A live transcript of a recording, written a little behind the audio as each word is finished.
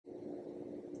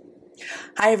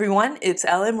Hi everyone, it's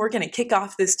Ellen. We're going to kick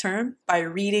off this term by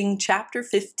reading chapter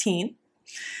 15.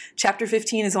 Chapter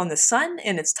 15 is on the sun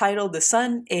and it's titled The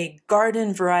Sun, a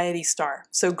Garden Variety Star.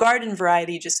 So garden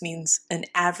variety just means an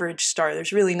average star.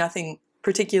 There's really nothing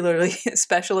particularly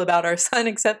special about our sun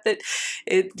except that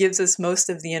it gives us most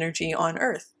of the energy on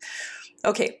Earth.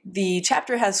 Okay, the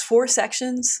chapter has 4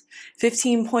 sections.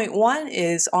 15.1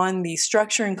 is on the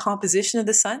structure and composition of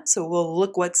the sun, so we'll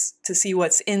look to see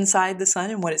what's inside the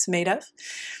sun and what it's made of.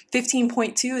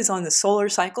 15.2 is on the solar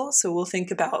cycle, so we'll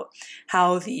think about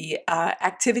how the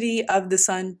activity of the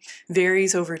sun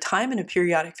varies over time in a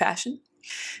periodic fashion.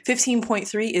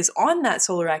 15.3 is on that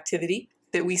solar activity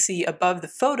that we see above the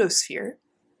photosphere.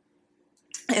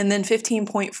 And then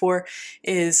 15.4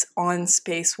 is on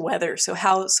space weather, so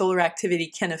how solar activity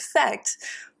can affect,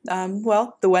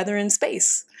 the weather in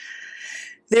space.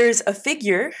 There's a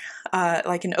figure,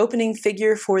 like an opening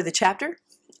figure for the chapter,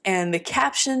 and the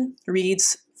caption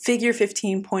reads, Figure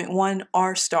 15.1,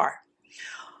 our star.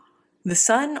 The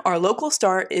sun, our local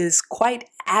star, is quite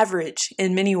average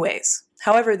in many ways.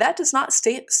 However, that does not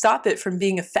stop it from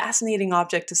being a fascinating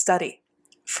object to study.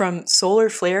 From solar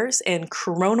flares and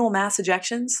coronal mass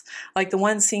ejections, like the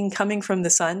one seen coming from the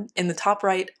sun in the top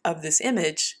right of this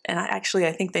image, and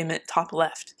I think they meant top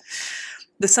left.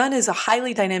 The sun is a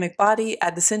highly dynamic body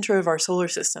at the center of our solar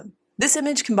system. This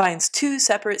image combines 2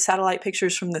 separate satellite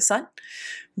pictures from the sun.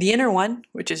 The inner one,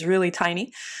 which is really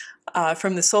tiny,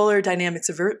 from the Solar Dynamics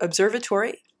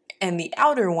Observatory, and the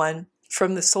outer one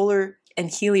from the Solar and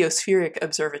Heliospheric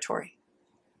Observatory.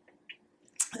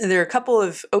 There are a couple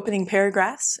of opening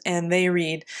paragraphs, and they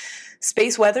read,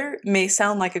 Space weather may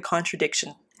sound like a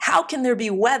contradiction. How can there be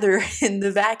weather in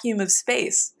the vacuum of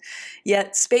space?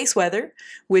 Yet space weather,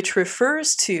 which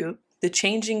refers to the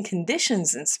changing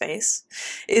conditions in space,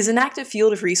 is an active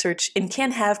field of research and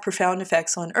can have profound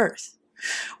effects on Earth.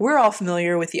 We're all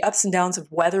familiar with the ups and downs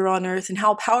of weather on Earth and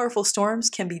how powerful storms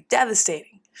can be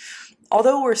devastating.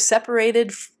 Although we're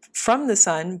separated from the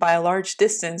sun by a large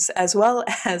distance, as well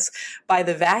as by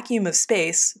the vacuum of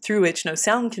space through which no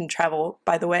sound can travel,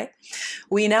 by the way,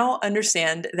 we now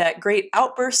understand that great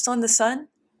outbursts on the sun,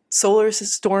 solar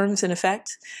storms in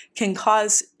effect, can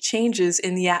cause changes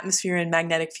in the atmosphere and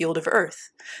magnetic field of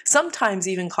Earth, sometimes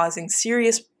even causing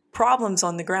serious problems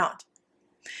on the ground.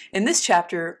 In this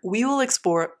chapter, we will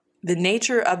explore the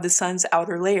nature of the sun's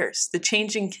outer layers, the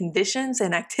changing conditions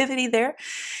and activity there,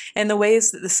 and the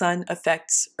ways that the sun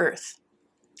affects Earth.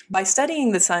 By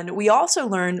studying the sun, we also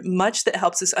learn much that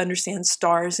helps us understand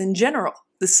stars in general.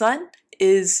 The sun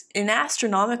is, in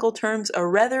astronomical terms, a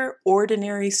rather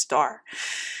ordinary star.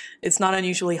 It's not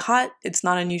unusually hot, it's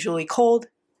not unusually cold,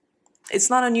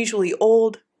 it's not unusually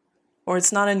old, or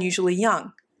it's not unusually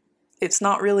young. It's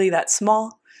not really that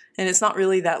small, and it's not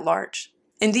really that large.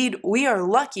 Indeed, we are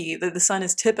lucky that the sun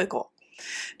is typical.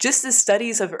 Just as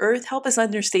studies of Earth help us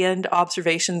understand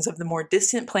observations of the more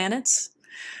distant planets,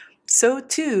 so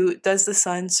too does the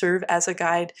sun serve as a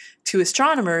guide to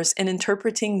astronomers in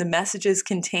interpreting the messages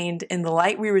contained in the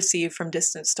light we receive from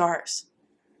distant stars.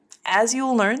 As you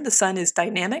will learn, the sun is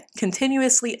dynamic,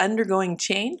 continuously undergoing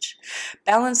change,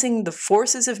 balancing the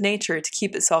forces of nature to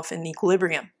keep itself in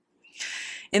equilibrium.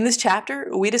 In this chapter,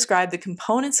 we describe the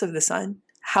components of the sun,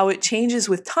 how it changes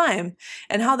with time,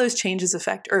 and how those changes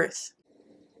affect Earth.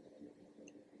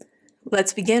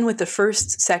 Let's begin with the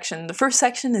first section. The first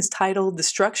section is titled The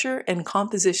Structure and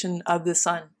Composition of the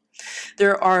Sun.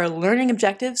 There are learning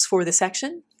objectives for the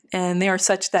section, and they are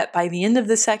such that by the end of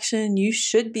the section, you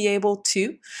should be able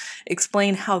to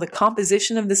explain how the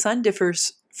composition of the sun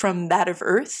differs from that of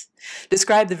Earth,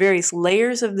 describe the various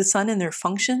layers of the sun and their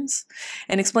functions,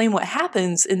 and explain what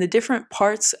happens in the different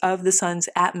parts of the sun's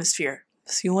atmosphere.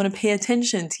 So you want to pay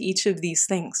attention to each of these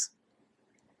things.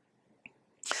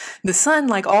 The sun,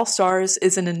 like all stars,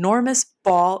 is an enormous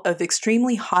ball of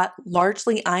extremely hot,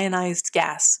 largely ionized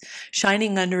gas,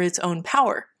 shining under its own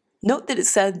power. Note that it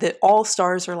said that all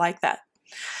stars are like that.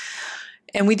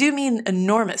 And we do mean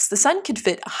enormous. The sun could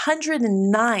fit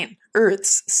 109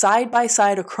 Earths side by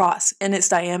side across in its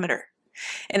diameter.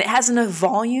 And it has enough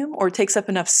volume, or takes up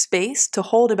enough space, to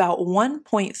hold about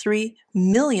 1.3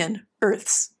 million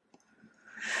Earths.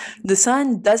 The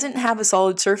sun doesn't have a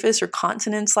solid surface or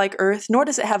continents like Earth, nor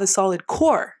does it have a solid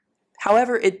core.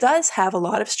 However, it does have a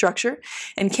lot of structure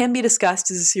and can be discussed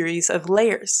as a series of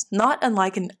layers, not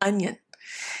unlike an onion.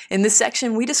 In this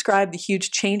section, we describe the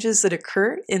huge changes that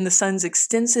occur in the sun's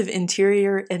extensive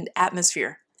interior and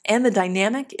atmosphere, and the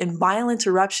dynamic and violent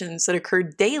eruptions that occur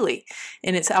daily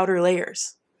in its outer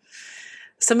layers.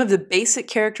 Some of the basic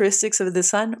characteristics of the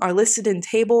sun are listed in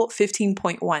Table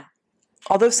 15.1.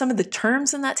 Although some of the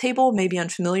terms in that table may be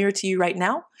unfamiliar to you right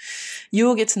now, you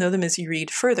will get to know them as you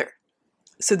read further.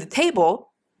 So the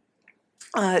table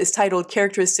is titled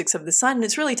Characteristics of the Sun, and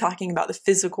it's really talking about the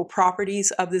physical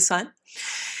properties of the Sun.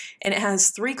 And it has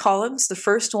 3 columns. The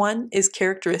first one is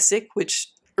characteristic,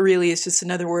 which really is just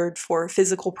another word for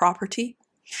physical property.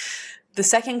 The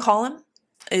second column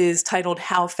is titled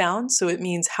How Found, so it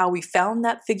means how we found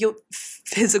that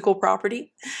physical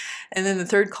property. And then the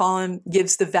third column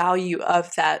gives the value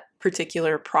of that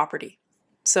particular property.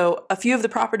 So a few of the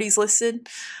properties listed,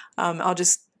 I'll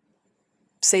just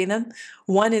say them.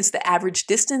 One is the average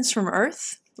distance from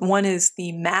Earth. One is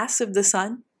the mass of the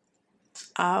Sun.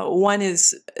 One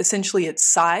is essentially its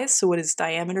size, so what its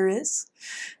diameter is.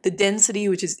 The density,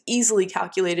 which is easily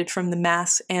calculated from the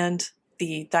mass and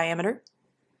the diameter.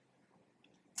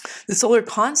 The solar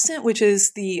constant, which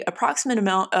is the approximate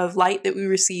amount of light that we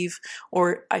receive,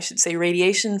 or I should say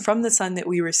radiation from the Sun that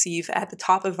we receive at the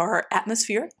top of our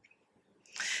atmosphere.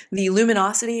 The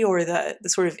luminosity, or the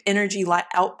sort of energy light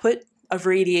output of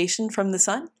radiation from the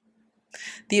Sun.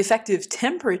 The effective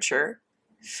temperature,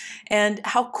 and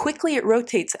how quickly it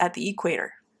rotates at the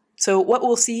equator. So what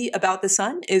we'll see about the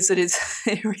Sun is that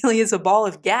it really is a ball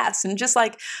of gas, and just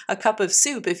like a cup of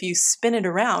soup, if you spin it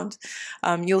around,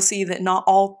 you'll see that not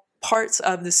all parts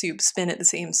of the soup spin at the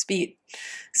same speed.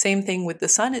 Same thing with the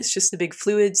Sun, it's just a big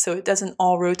fluid, so it doesn't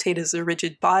all rotate as a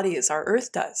rigid body as our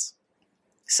Earth does.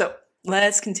 So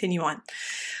let's continue on.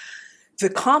 The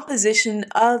composition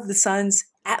of the Sun's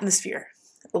atmosphere.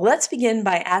 Let's begin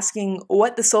by asking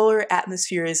what the solar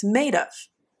atmosphere is made of.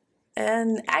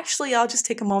 And actually, I'll just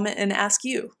take a moment and ask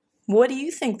you, what do you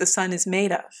think the Sun is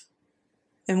made of?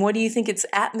 And what do you think its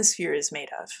atmosphere is made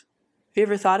of? Have you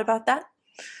ever thought about that?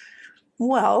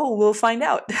 Well, we'll find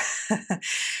out.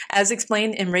 As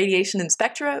explained in Radiation and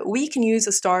Spectra, we can use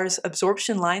a star's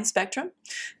absorption line spectrum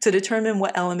to determine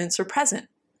what elements are present.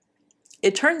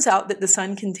 It turns out that the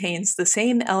Sun contains the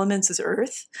same elements as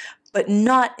Earth, but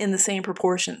not in the same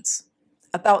proportions.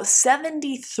 About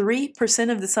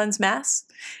 73% of the Sun's mass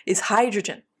is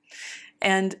hydrogen,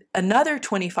 and another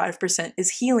 25%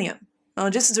 is helium. Now,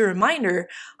 just as a reminder,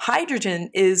 hydrogen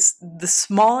is the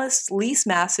smallest, least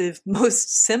massive,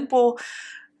 most simple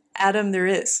atom there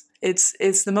is.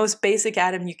 It's the most basic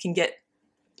atom you can get.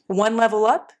 One level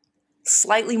up,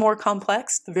 slightly more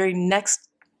complex, the very next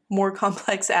more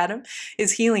complex atom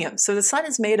is helium. So the Sun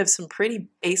is made of some pretty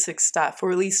basic stuff,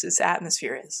 or at least its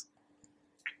atmosphere is.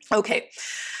 Okay,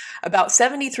 about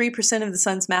 73% of the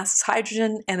Sun's mass is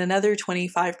hydrogen, and another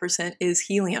 25% is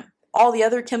helium. All the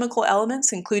other chemical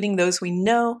elements, including those we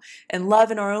know and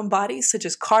love in our own bodies, such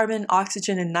as carbon,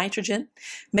 oxygen, and nitrogen,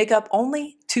 make up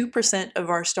only 2% of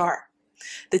our star.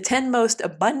 The 10 most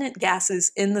abundant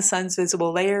gases in the Sun's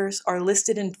visible layers are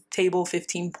listed in Table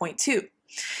 15.2.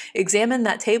 Examine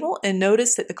that table and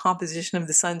notice that the composition of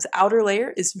the Sun's outer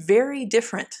layer is very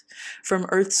different from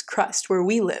Earth's crust where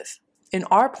we live. In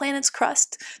our planet's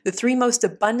crust, the 3 most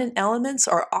abundant elements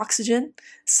are oxygen,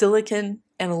 silicon,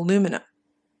 and aluminum.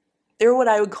 They're what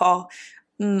I would call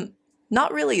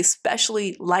not really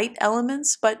especially light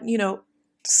elements, but,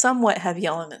 somewhat heavy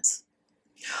elements.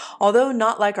 Although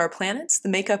not like our planets, the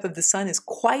makeup of the Sun is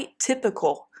quite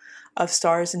typical of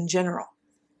stars in general.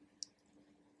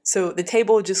 So the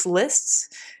table just lists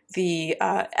the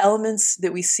elements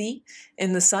that we see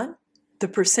in the Sun, the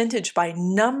percentage by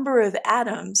number of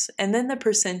atoms, and then the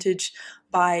percentage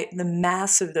by the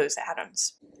mass of those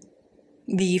atoms.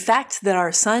 The fact that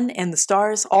our Sun and the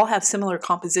stars all have similar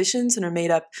compositions and are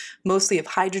made up mostly of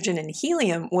hydrogen and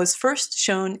helium was first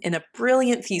shown in a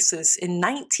brilliant thesis in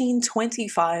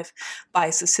 1925 by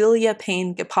Cecilia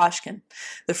Payne-Gaposchkin,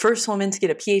 the first woman to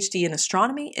get a PhD in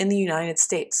astronomy in the United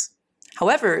States.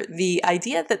 However, the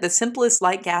idea that the simplest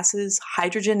light gases,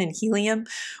 hydrogen and helium,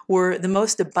 were the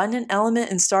most abundant element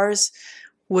in stars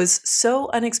was so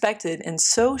unexpected and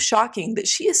so shocking that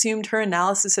she assumed her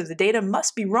analysis of the data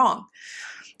must be wrong.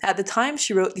 At the time,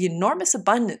 she wrote, "The enormous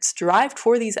abundance derived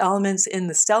for these elements in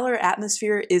the stellar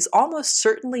atmosphere is almost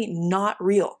certainly not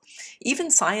real.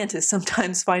 Even scientists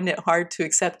sometimes find it hard to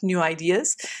accept new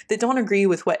ideas that don't agree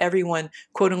with what everyone,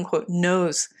 quote-unquote,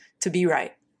 knows to be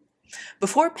right."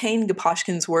 Before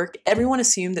Payne-Gaposchkin's work, everyone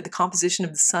assumed that the composition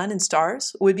of the Sun and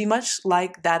stars would be much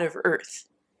like that of Earth.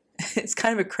 It's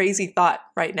kind of a crazy thought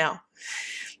right now.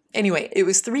 Anyway, it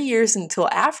was 3 years until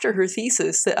after her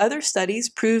thesis that other studies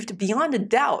proved beyond a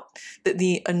doubt that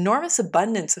the enormous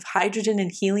abundance of hydrogen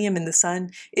and helium in the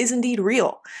Sun is indeed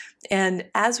real. And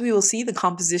as we will see, the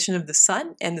composition of the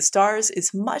Sun and the stars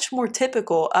is much more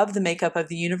typical of the makeup of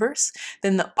the universe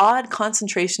than the odd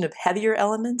concentration of heavier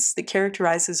elements that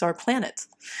characterizes our planet.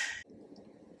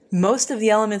 Most of the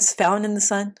elements found in the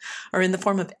sun are in the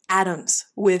form of atoms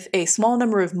with a small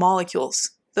number of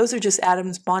molecules. Those are just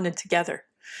atoms bonded together,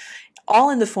 all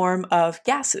in the form of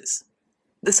gases.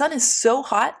 The sun is so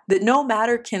hot that no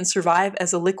matter can survive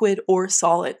as a liquid or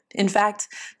solid. In fact,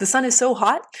 the sun is so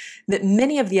hot that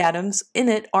many of the atoms in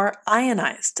it are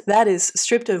ionized, that is,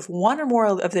 stripped of one or more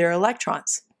of their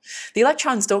electrons. The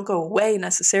electrons don't go away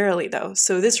necessarily, though,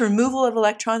 so this removal of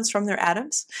electrons from their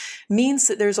atoms means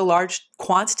that there's a large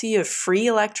quantity of free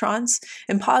electrons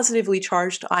and positively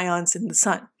charged ions in the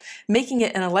sun, making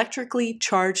it an electrically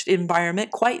charged environment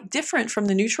quite different from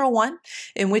the neutral one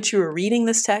in which you are reading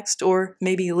this text or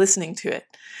maybe listening to it.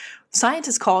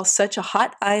 Scientists call such a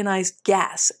hot ionized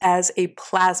gas as a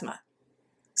plasma.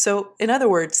 So, in other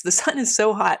words, the sun is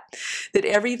so hot that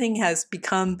everything has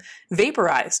become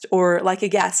vaporized or like a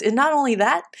gas. And not only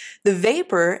that, the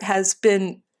vapor has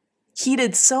been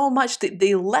heated so much that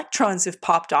the electrons have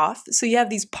popped off. So you have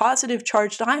these positive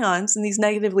charged ions and these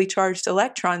negatively charged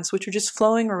electrons, which are just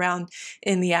flowing around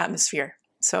in the atmosphere.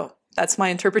 So that's my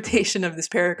interpretation of this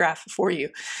paragraph for you.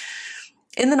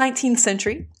 In the 19th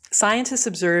century, scientists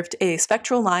observed a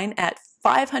spectral line at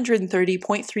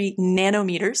 530.3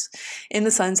 nanometers in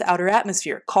the sun's outer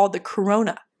atmosphere called the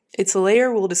corona. It's a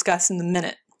layer we'll discuss in a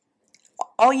minute.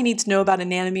 All you need to know about a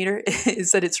nanometer is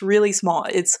that it's really small.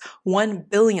 It's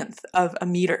 1/billionth of a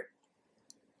meter.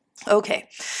 Okay,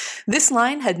 this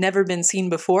line had never been seen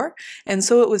before, and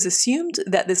so it was assumed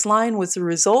that this line was the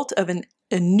result of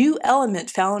a new element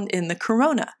found in the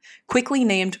corona, quickly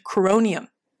named coronium.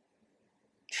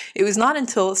 It was not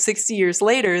until 60 years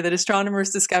later that astronomers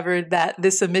discovered that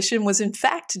this emission was in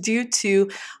fact due to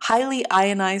highly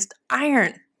ionized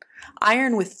iron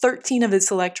with 13 of its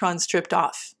electrons stripped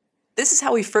off. This is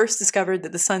how we first discovered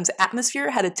that the sun's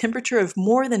atmosphere had a temperature of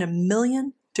more than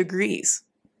 1,000,000 degrees.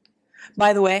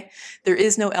 By the way, there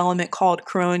is no element called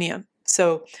coronium.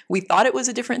 So we thought it was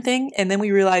a different thing, and then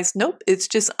we realized, nope, it's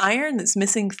just iron that's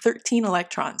missing 13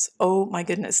 electrons. Oh my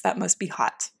goodness, that must be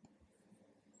hot.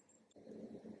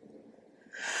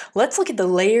 Let's look at the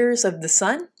layers of the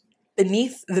sun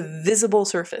beneath the visible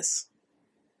surface.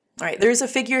 All right, there's a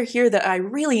figure here that I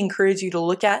really encourage you to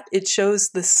look at. It shows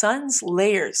the sun's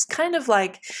layers, kind of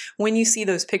like when you see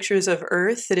those pictures of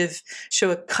Earth that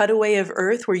show a cutaway of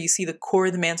Earth where you see the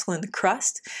core, the mantle, and the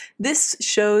crust. This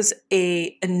shows an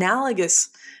analogous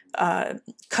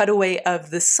cutaway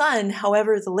of the sun.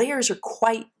 However, the layers are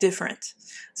quite different.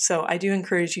 So I do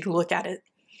encourage you to look at it.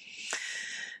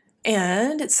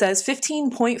 And it says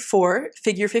 15.4,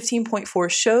 figure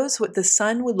 15.4 shows what the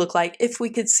sun would look like if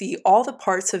we could see all the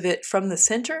parts of it from the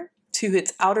center to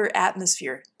its outer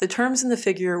atmosphere. The terms in the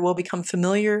figure will become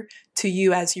familiar to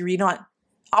you as you read on.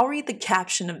 I'll read the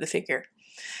caption of the figure.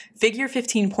 Figure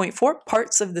 15.4,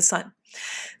 parts of the sun.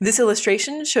 This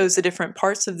illustration shows the different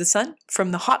parts of the sun,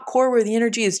 from the hot core where the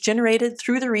energy is generated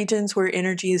through the regions where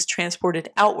energy is transported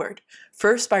outward,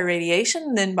 first by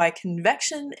radiation, then by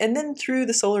convection, and then through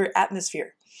the solar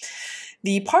atmosphere.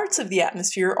 The parts of the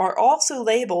atmosphere are also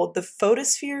labeled the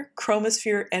photosphere,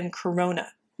 chromosphere, and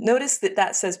corona. Notice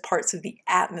that says parts of the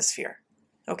atmosphere.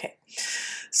 Okay.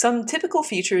 Some typical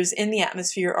features in the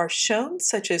atmosphere are shown,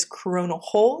 such as coronal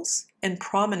holes and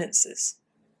prominences.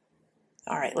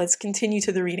 All right, let's continue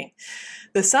to the reading.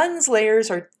 The sun's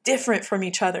layers are different from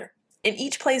each other, and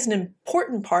each plays an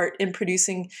important part in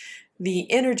producing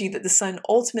the energy that the sun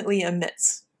ultimately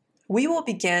emits. We will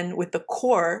begin with the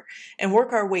core and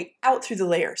work our way out through the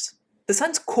layers. The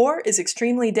sun's core is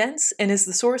extremely dense and is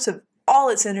the source of all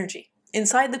its energy.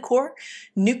 Inside the core,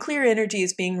 nuclear energy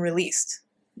is being released.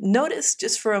 Notice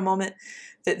just for a moment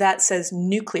that says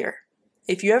nuclear.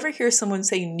 If you ever hear someone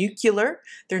say nuclear,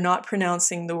 they're not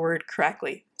pronouncing the word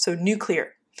correctly. So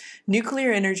nuclear.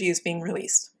 Nuclear energy is being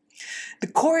released. The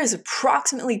core is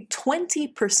approximately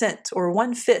 20% or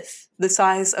 1/5 the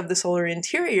size of the solar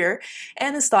interior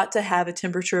and is thought to have a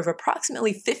temperature of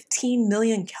approximately 15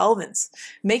 million kelvins,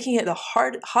 making it the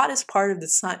hottest part of the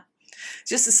sun.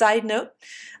 Just a side note,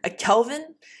 a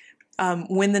Kelvin,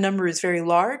 when the number is very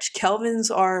large,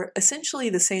 kelvins are essentially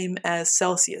the same as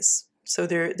Celsius. So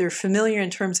they're familiar in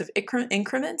terms of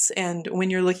increments, and when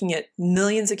you're looking at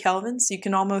millions of kelvins, you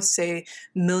can almost say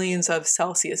millions of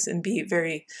Celsius and be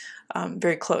very,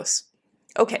 very close.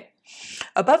 Okay,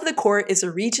 above the core is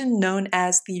a region known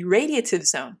as the radiative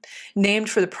zone, named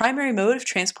for the primary mode of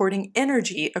transporting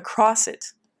energy across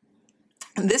it.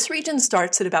 This region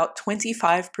starts at about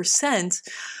 25%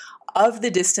 of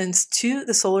the distance to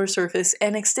the solar surface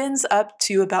and extends up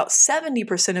to about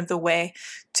 70% of the way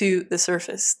to the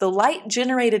surface. The light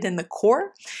generated in the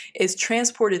core is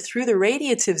transported through the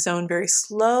radiative zone very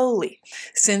slowly,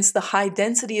 since the high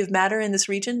density of matter in this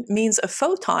region means a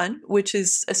photon, which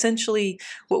is essentially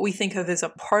what we think of as a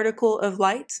particle of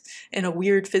light in a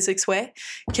weird physics way,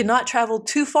 cannot travel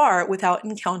too far without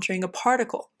encountering a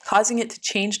particle, causing it to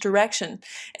change direction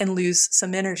and lose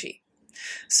some energy.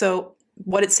 So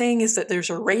what it's saying is that there's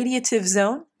a radiative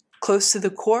zone close to the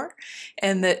core,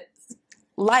 and that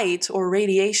light or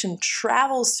radiation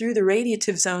travels through the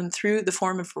radiative zone through the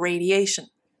form of radiation.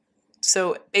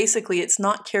 So basically it's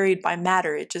not carried by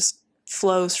matter, it just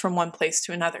flows from one place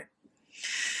to another.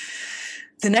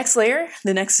 The next layer,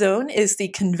 the next zone, is the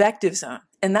convective zone,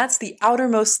 and that's the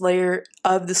outermost layer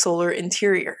of the solar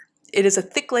interior. It is a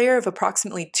thick layer of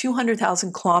approximately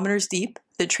 200,000 kilometers deep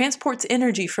that transports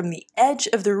energy from the edge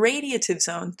of the radiative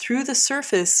zone through the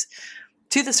surface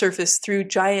to the surface through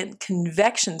giant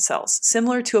convection cells,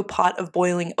 similar to a pot of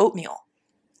boiling oatmeal.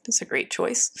 That's a great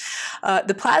choice.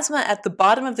 The plasma at the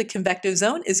bottom of the convective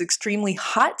zone is extremely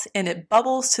hot, and it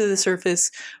bubbles to the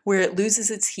surface where it loses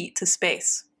its heat to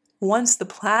space. Once the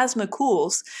plasma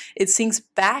cools, it sinks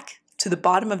back to the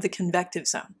bottom of the convective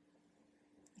zone.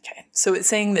 Okay, so it's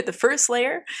saying that the first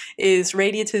layer is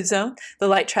radiative zone. The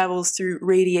light travels through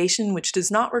radiation, which does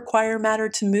not require matter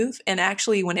to move, and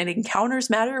actually when it encounters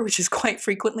matter, which is quite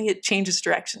frequently, it changes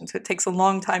direction, so it takes a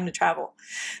long time to travel.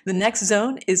 The next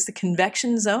zone is the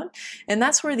convection zone, and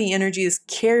that's where the energy is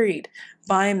carried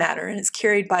by matter, and it's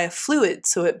carried by a fluid,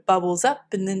 so it bubbles up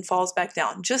and then falls back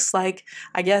down, just like,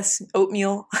 I guess,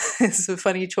 oatmeal is a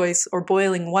funny choice, or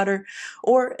boiling water,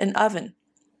 or an oven.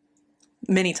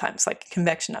 Many times, like a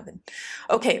convection oven.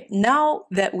 Okay, now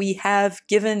that we have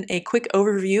given a quick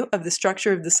overview of the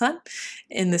structure of the sun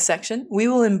in this section, we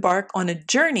will embark on a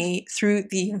journey through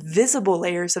the visible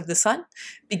layers of the sun,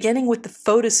 beginning with the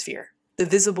photosphere, the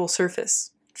visible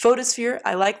surface. Photosphere,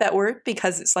 I like that word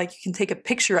because it's like you can take a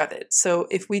picture of it. So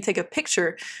if we take a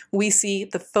picture, we see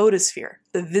the photosphere,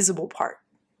 the visible part.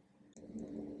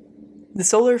 The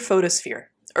solar photosphere.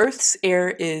 Earth's air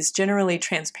is generally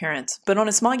transparent, but on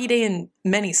a smoggy day in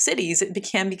many cities, it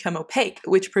can become opaque,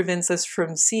 which prevents us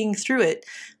from seeing through it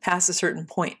past a certain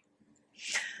point.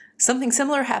 Something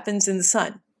similar happens in the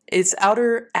sun. Its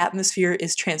outer atmosphere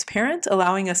is transparent,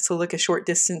 allowing us to look a short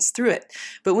distance through it.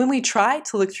 But when we try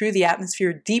to look through the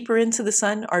atmosphere deeper into the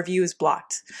sun, our view is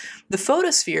blocked. The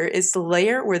photosphere is the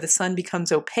layer where the sun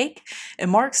becomes opaque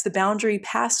and marks the boundary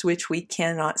past which we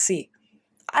cannot see.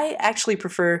 I actually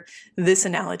prefer this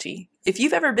analogy. If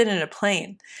you've ever been in a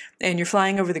plane and you're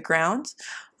flying over the ground,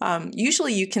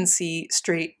 usually you can see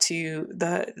straight to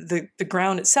the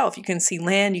ground itself. You can see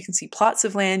land, you can see plots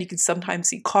of land, you can sometimes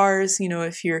see cars,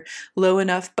 if you're low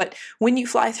enough. But when you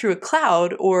fly through a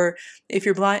cloud, or if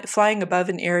you're flying above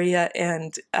an area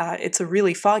and it's a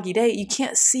really foggy day, you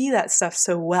can't see that stuff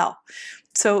so well.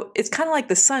 So it's kind of like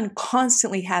the sun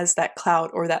constantly has that cloud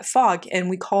or that fog, and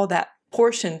we call that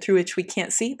portion through which we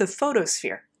can't see the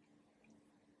photosphere.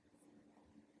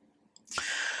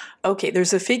 Okay,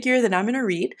 there's a figure that I'm going to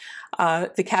read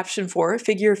the caption for,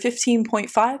 figure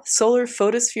 15.5, solar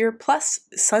photosphere plus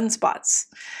sunspots.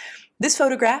 This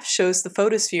photograph shows the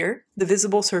photosphere, the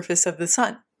visible surface of the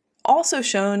sun. Also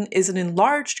shown is an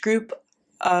enlarged group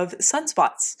of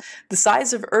sunspots. The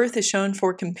size of Earth is shown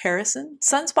for comparison.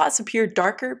 Sunspots appear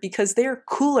darker because they are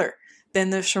cooler than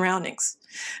their surroundings.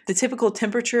 The typical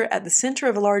temperature at the center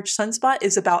of a large sunspot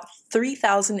is about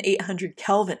 3,800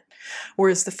 Kelvin,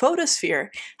 whereas the photosphere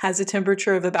has a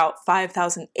temperature of about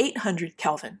 5,800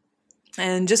 Kelvin.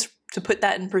 And just to put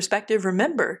that in perspective,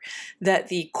 remember that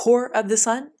the core of the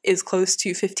sun is close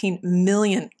to 15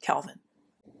 million Kelvin.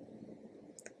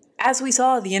 As we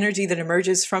saw, the energy that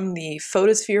emerges from the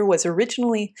photosphere was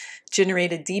originally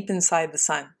generated deep inside the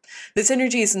sun. This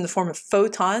energy is in the form of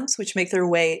photons, which make their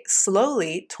way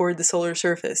slowly toward the solar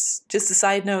surface. Just a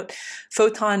side note,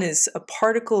 photon is a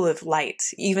particle of light.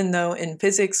 Even though in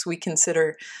physics we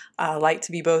consider light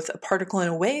to be both a particle and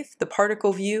a wave, the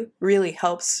particle view really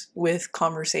helps with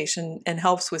conversation and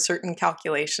helps with certain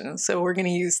calculations. So we're going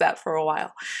to use that for a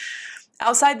while.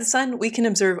 Outside the sun, we can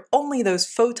observe only those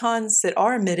photons that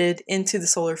are emitted into the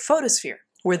solar photosphere,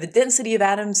 where the density of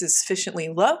atoms is sufficiently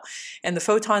low and the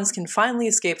photons can finally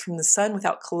escape from the sun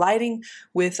without colliding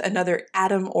with another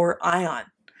atom or ion.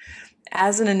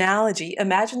 As an analogy,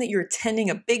 imagine that you're attending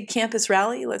a big campus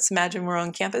rally, let's imagine we're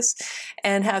on campus,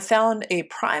 and have found a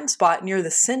prime spot near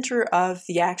the center of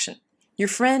the action. Your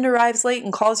friend arrives late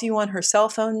and calls you on her cell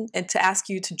phone and to ask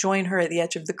you to join her at the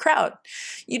edge of the crowd.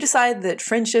 You decide that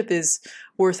friendship is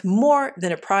worth more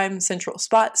than a prime central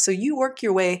spot, so you work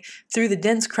your way through the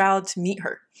dense crowd to meet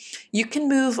her. You can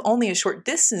move only a short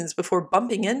distance before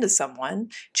bumping into someone,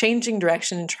 changing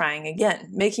direction and trying again,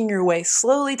 making your way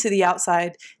slowly to the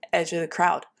outside edge of the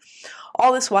crowd.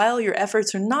 All this while, your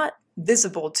efforts are not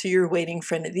visible to your waiting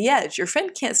friend at the edge. Your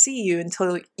friend can't see you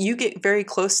until you get very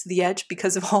close to the edge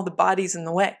because of all the bodies in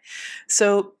the way.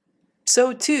 So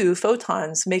too,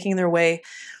 photons making their way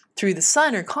through the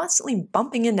sun are constantly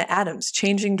bumping into atoms,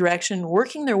 changing direction,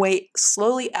 working their way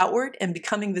slowly outward, and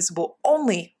becoming visible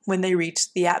only when they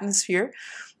reach the atmosphere,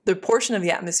 the portion of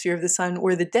the atmosphere of the sun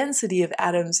where the density of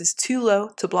atoms is too low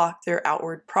to block their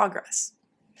outward progress.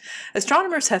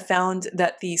 Astronomers have found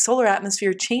that the solar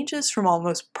atmosphere changes from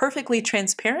almost perfectly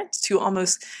transparent to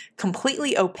almost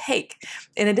completely opaque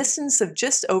in a distance of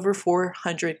just over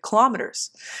 400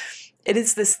 kilometers. It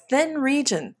is this thin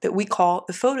region that we call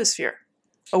the photosphere,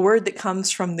 a word that comes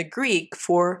from the Greek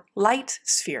for light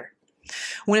sphere.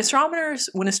 When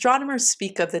astronomers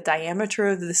speak of the diameter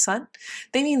of the sun,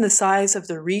 they mean the size of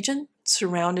the region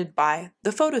surrounded by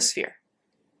the photosphere.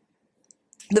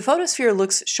 The photosphere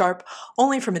looks sharp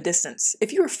only from a distance.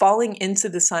 If you were falling into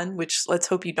the sun, which let's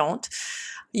hope you don't,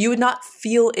 you would not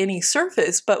feel any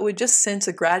surface, but would just sense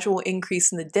a gradual increase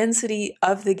in the density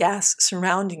of the gas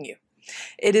surrounding you.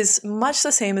 It is much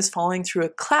the same as falling through a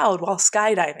cloud while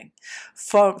skydiving.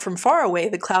 From far away,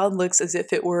 the cloud looks as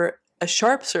if it were a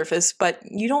sharp surface, but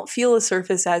you don't feel a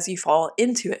surface as you fall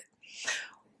into it.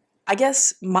 I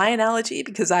guess my analogy,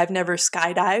 because I've never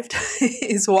skydived,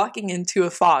 is walking into a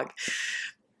fog.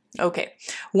 Okay,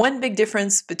 one big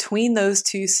difference between those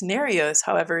two scenarios,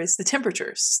 however, is the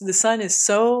temperatures. The sun is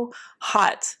so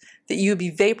hot that you would be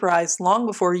vaporized long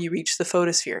before you reach the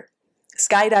photosphere.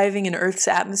 Skydiving in Earth's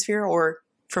atmosphere, or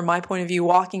from my point of view,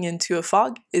 walking into a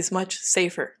fog, is much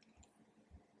safer.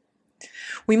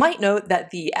 We might note that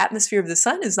the atmosphere of the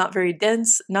sun is not a very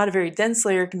dense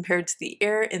layer compared to the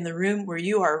air in the room where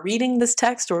you are reading this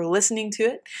text or listening to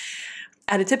it.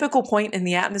 At a typical point in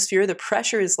the atmosphere, the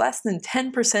pressure is less than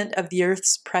 10% of the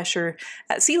Earth's pressure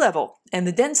at sea level, and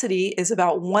the density is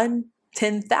about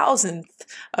 1/10,000th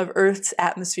of Earth's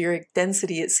atmospheric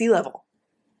density at sea level.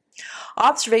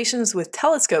 Observations with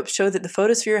telescopes show that the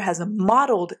photosphere has a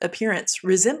mottled appearance,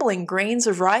 resembling grains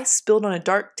of rice spilled on a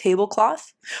dark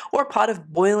tablecloth or a pot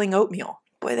of boiling oatmeal.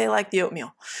 Boy, they like the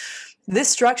oatmeal. This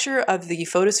structure of the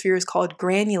photosphere is called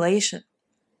granulation.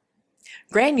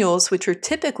 Granules, which are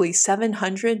typically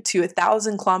 700 to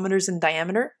 1,000 kilometers in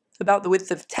diameter, about the width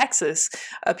of Texas,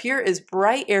 appear as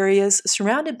bright areas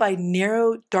surrounded by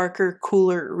narrow, darker,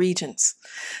 cooler regions.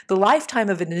 The lifetime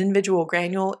of an individual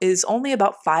granule is only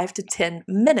about 5 to 10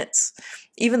 minutes.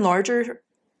 Even larger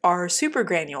are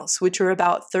supergranules, which are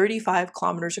about 35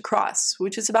 kilometers across,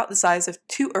 which is about the size of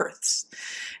 2 Earths,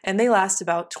 and they last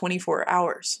about 24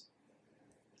 hours.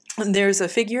 And there's a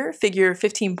figure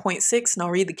 15.6, and I'll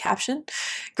read the caption.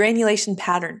 Granulation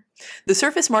pattern. The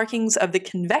surface markings of the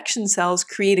convection cells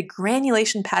create a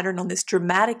granulation pattern on this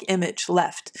dramatic image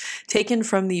left, taken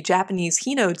from the Japanese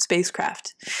Hinode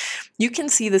spacecraft. You can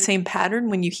see the same pattern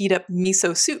when you heat up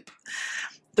miso soup.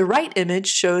 The right image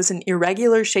shows an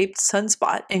irregular shaped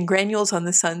sunspot and granules on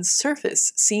the sun's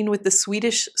surface, seen with the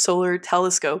Swedish Solar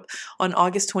Telescope on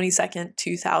August 22,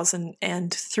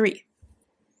 2003.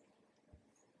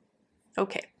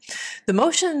 Okay, the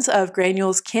motions of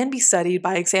granules can be studied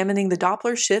by examining the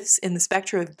Doppler shifts in the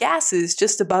spectra of gases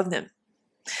just above them.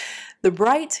 The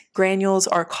bright granules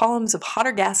are columns of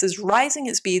hotter gases rising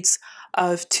at speeds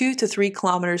of 2 to 3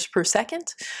 kilometers per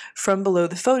second from below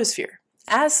the photosphere.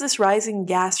 As this rising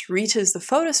gas reaches the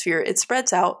photosphere, it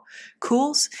spreads out,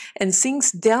 cools, and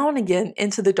sinks down again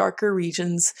into the darker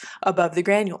regions above the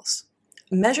granules.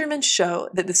 Measurements show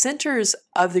that the centers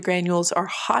of the granules are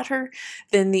hotter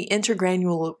than the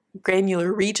intergranular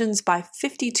regions by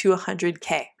 50 to 100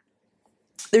 K.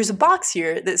 There's a box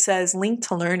here that says link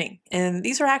to learning, and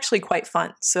these are actually quite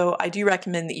fun. So I do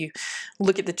recommend that you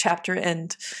look at the chapter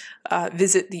and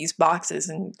visit these boxes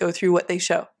and go through what they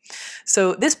show.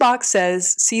 So this box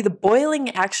says, see the boiling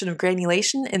action of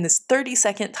granulation in this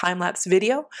 30-second time-lapse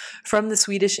video from the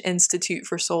Swedish Institute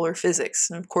for Solar Physics.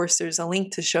 And of course, there's a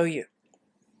link to show you.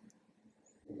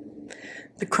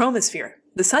 The chromosphere.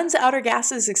 The sun's outer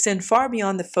gases extend far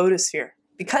beyond the photosphere.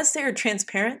 Because they are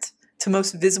transparent to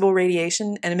most visible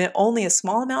radiation and emit only a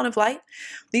small amount of light,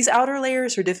 these outer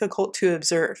layers are difficult to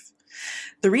observe.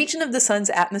 The region of the sun's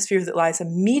atmosphere that lies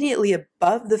immediately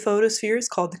above the photosphere is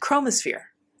called the chromosphere.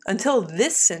 Until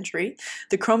this century,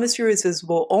 the chromosphere was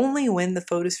visible only when the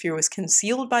photosphere was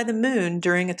concealed by the moon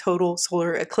during a total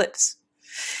solar eclipse.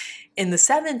 In the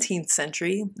 17th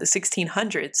century, the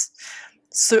 1600s,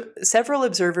 Several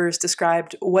observers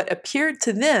described what appeared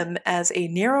to them as a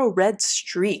narrow red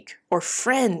streak or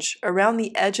fringe around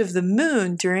the edge of the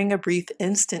moon during a brief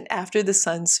instant after the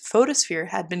sun's photosphere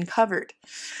had been covered.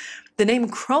 The name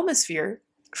chromosphere,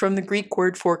 from the Greek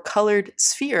word for colored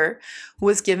sphere,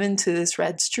 was given to this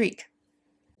red streak.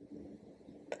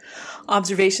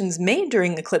 Observations made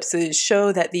during eclipses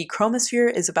show that the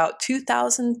chromosphere is about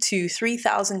 2,000 to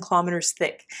 3,000 kilometers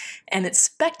thick, and its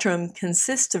spectrum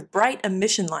consists of bright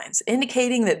emission lines,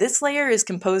 indicating that this layer is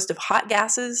composed of hot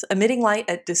gases emitting light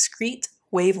at discrete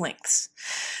wavelengths.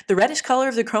 The reddish color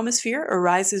of the chromosphere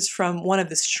arises from one of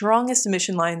the strongest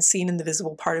emission lines seen in the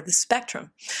visible part of the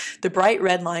spectrum, the bright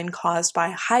red line caused by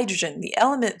hydrogen, the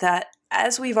element that,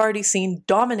 as we've already seen,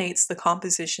 dominates the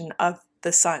composition of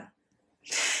the sun.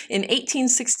 In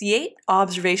 1868,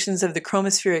 observations of the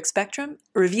chromospheric spectrum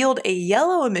revealed a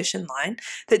yellow emission line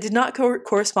that did not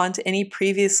correspond to any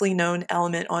previously known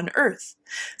element on Earth.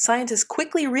 Scientists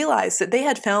quickly realized that they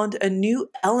had found a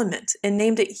new element and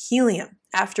named it helium,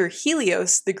 after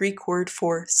Helios, the Greek word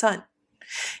for sun.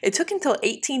 It took until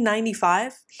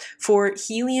 1895 for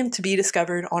helium to be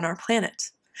discovered on our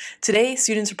planet. Today,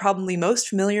 students are probably most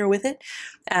familiar with it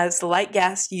as the light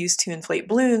gas used to inflate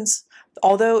balloons,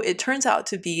 although it turns out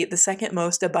to be the second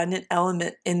most abundant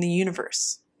element in the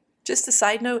universe. Just a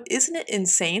side note, isn't it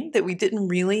insane that we didn't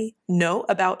really know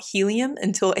about helium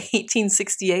until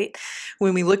 1868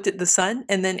 when we looked at the sun,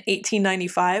 and then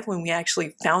 1895 when we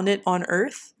actually found it on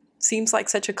Earth? Seems like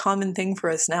such a common thing for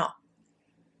us now.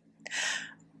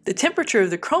 The temperature of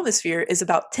the chromosphere is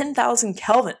about 10,000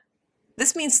 Kelvin.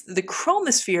 This means the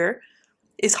chromosphere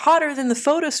is hotter than the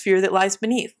photosphere that lies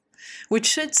beneath, which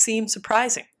should seem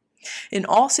surprising. In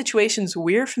all situations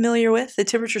we're familiar with, the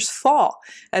temperatures fall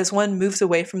as one moves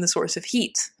away from the source of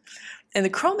heat. And the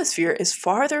chromosphere is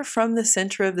farther from the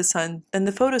center of the sun than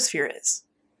the photosphere is.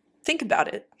 Think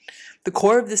about it. The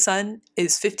core of the sun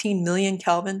is 15 million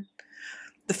Kelvin.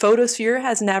 The photosphere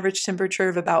has an average temperature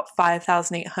of about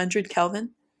 5,800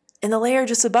 Kelvin. And the layer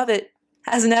just above it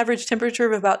has an average temperature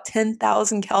of about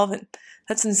 10,000 Kelvin.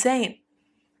 That's insane.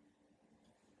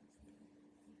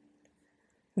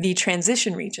 The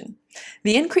transition region.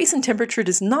 The increase in temperature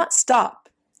does not stop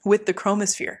with the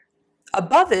chromosphere.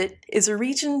 Above it is a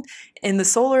region in the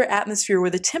solar atmosphere where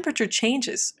the temperature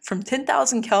changes from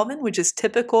 10,000 Kelvin, which is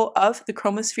typical of the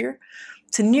chromosphere,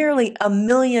 to nearly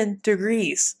 1,000,000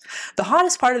 degrees. The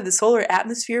hottest part of the solar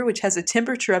atmosphere, which has a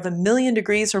temperature of 1,000,000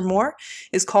 degrees or more,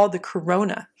 is called the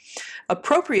corona.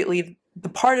 Appropriately, the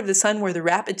part of the sun where the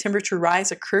rapid temperature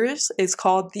rise occurs is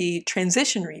called the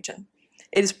transition region.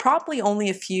 It is probably only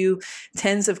a few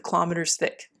tens of kilometers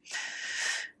thick.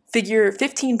 Figure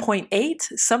 15.8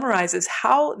 summarizes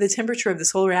how the temperature of the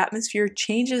solar atmosphere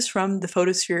changes from the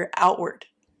photosphere outward.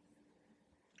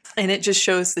 And it just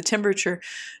shows the temperature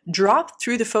drop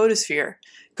through the photosphere,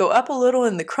 go up a little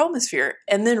in the chromosphere,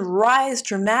 and then rise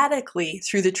dramatically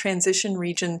through the transition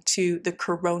region to the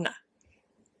corona.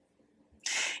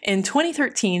 In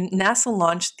 2013, NASA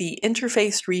launched the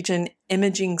Interface Region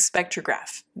Imaging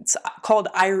Spectrograph, it's called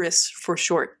IRIS for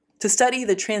short, to study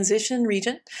the transition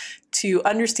region to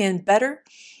understand better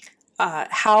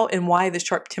how and why the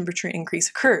sharp temperature increase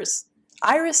occurs.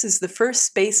 IRIS is the first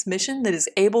space mission that is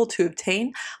able to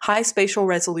obtain high spatial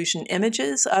resolution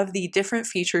images of the different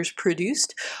features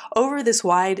produced over this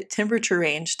wide temperature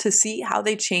range to see how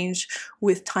they change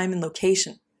with time and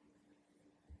location.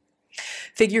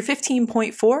 Figure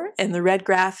 15.4 and the red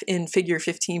graph in figure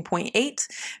 15.8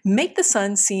 make the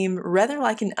sun seem rather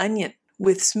like an onion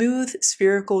with smooth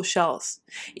spherical shells,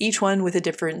 each one with a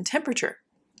different temperature.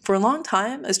 For a long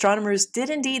time, astronomers did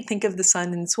indeed think of the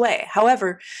sun in this way.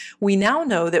 However, we now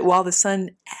know that while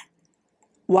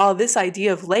this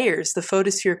idea of layers, the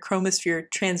photosphere, chromosphere,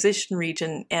 transition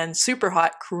region, and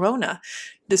superhot corona,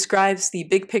 describes the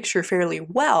big picture fairly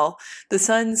well, the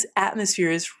sun's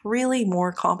atmosphere is really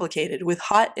more complicated, with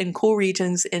hot and cool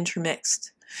regions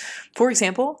intermixed. For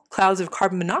example, clouds of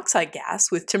carbon monoxide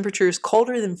gas with temperatures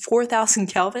colder than 4,000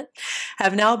 Kelvin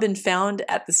have now been found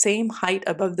at the same height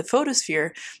above the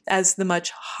photosphere as the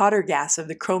much hotter gas of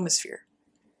the chromosphere.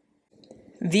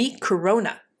 The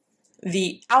corona.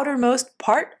 The outermost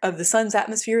part of the sun's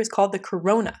atmosphere is called the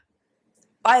corona.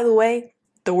 By the way,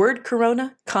 the word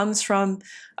corona comes from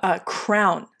a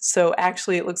crown, so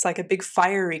actually it looks like a big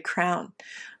fiery crown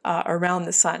around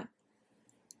the sun.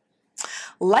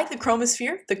 Like the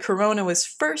chromosphere, the corona was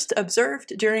first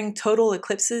observed during total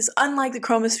eclipses. Unlike the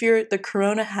chromosphere, the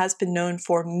corona has been known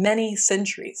for many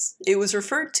centuries. It was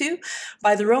referred to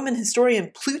by the Roman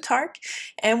historian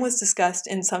Plutarch and was discussed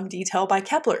in some detail by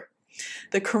Kepler.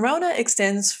 The corona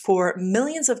extends for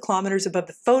millions of kilometers above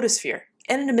the photosphere,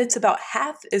 and it emits about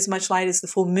half as much light as the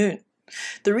full moon.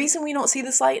 The reason we don't see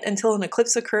this light until an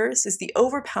eclipse occurs is the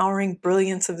overpowering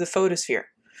brilliance of the photosphere.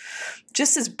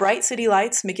 Just as bright city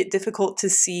lights make it difficult to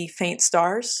see faint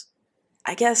stars,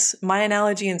 I guess my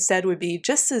analogy instead would be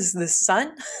just as the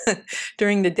sun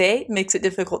during the day makes it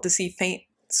difficult to see faint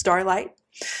starlight,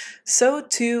 so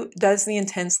too does the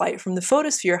intense light from the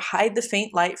photosphere hide the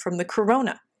faint light from the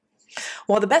corona.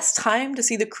 While the best time to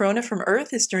see the corona from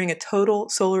Earth is during a total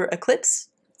solar eclipse,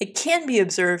 it can be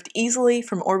observed easily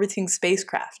from orbiting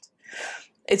spacecraft.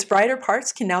 Its brighter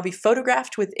parts can now be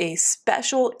photographed with a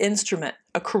special instrument,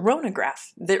 a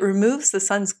coronagraph, that removes the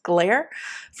sun's glare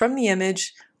from the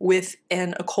image with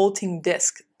an occulting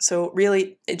disk. So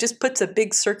really, it just puts a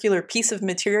big circular piece of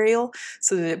material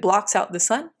so that it blocks out the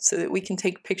sun so that we can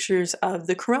take pictures of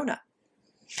the corona.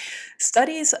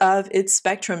 Studies of its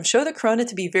spectrum show the corona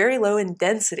to be very low in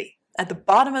density. At the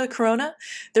bottom of the corona,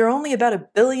 there are only about 1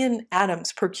 billion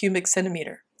atoms per cubic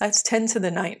centimeter. That's 10 to the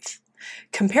 9th.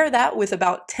 Compare that with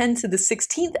about 10 to the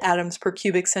 16th atoms per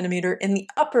cubic centimeter in the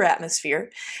upper atmosphere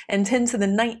and 10 to the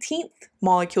 19th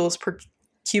molecules per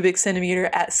cubic centimeter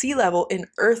at sea level in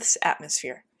Earth's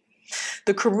atmosphere.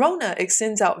 The corona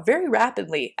extends out very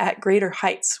rapidly at greater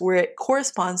heights, where it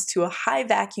corresponds to a high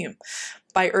vacuum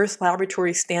by Earth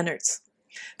laboratory standards.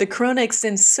 The corona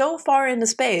extends so far into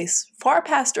space, far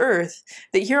past Earth,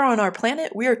 that here on our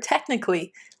planet we are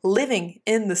technically living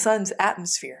in the sun's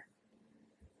atmosphere.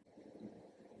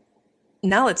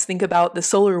 Now let's think about the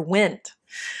solar wind.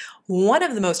 One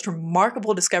of the most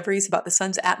remarkable discoveries about the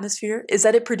sun's atmosphere is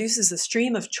that it produces a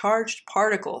stream of charged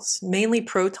particles, mainly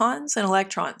protons and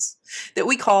electrons, that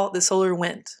we call the solar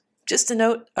wind. Just to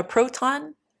note, a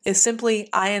proton is simply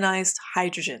ionized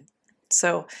hydrogen.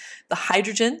 So the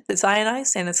hydrogen that's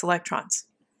ionized and its electrons.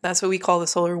 That's what we call the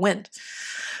solar wind.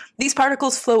 These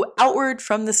particles flow outward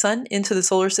from the sun into the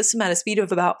solar system at a speed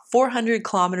of about 400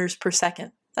 kilometers per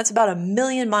second. That's about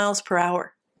 1,000,000 miles per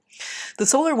hour. The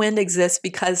solar wind exists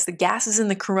because the gases in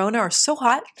the corona are so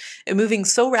hot and moving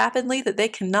so rapidly that they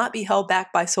cannot be held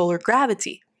back by solar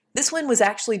gravity. This wind was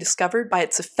actually discovered by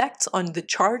its effects on the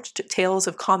charged tails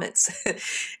of comets.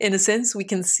 In a sense, we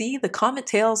can see the comet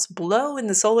tails blow in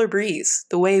the solar breeze,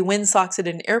 the way windsocks at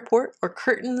an airport or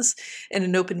curtains in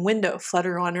an open window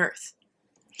flutter on Earth.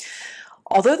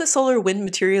 Although the solar wind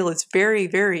material is very,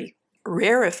 very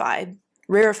rarefied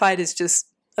is just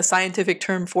a scientific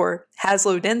term for has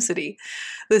low density,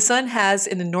 the sun has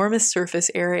an enormous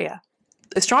surface area.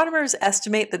 Astronomers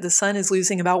estimate that the sun is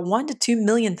losing about 1 to 2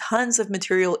 million tons of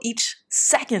material each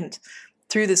second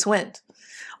through this wind.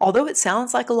 Although it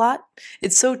sounds like a lot,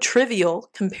 it's so trivial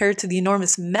compared to the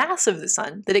enormous mass of the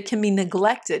sun that it can be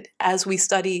neglected as we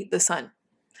study the sun.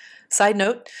 Side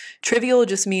note, trivial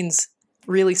just means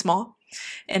really small,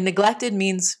 and neglected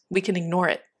means we can ignore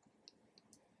it.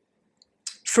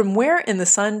 From where in the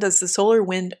sun does the solar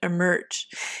wind emerge?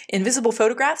 In visible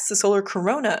photographs, the solar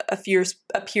corona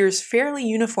appears fairly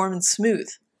uniform and smooth.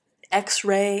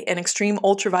 X-ray and extreme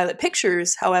ultraviolet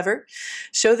pictures, however,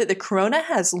 show that the corona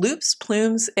has loops,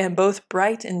 plumes, and both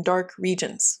bright and dark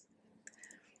regions.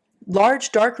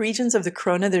 Large dark regions of the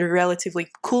corona that are relatively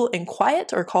cool and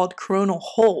quiet are called coronal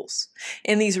holes.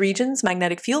 In these regions,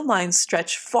 magnetic field lines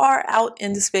stretch far out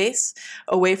into space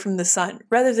away from the sun,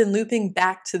 rather than looping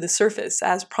back to the surface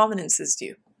as prominences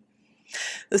do.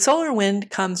 The solar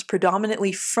wind comes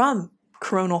predominantly from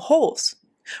coronal holes,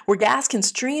 where gas can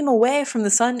stream away from the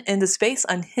sun into space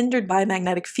unhindered by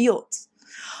magnetic fields.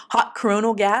 Hot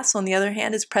coronal gas, on the other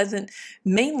hand, is present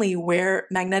mainly where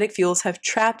magnetic fields have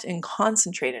trapped and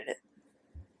concentrated it.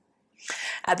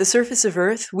 At the surface of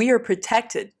Earth, we are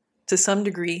protected to some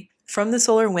degree from the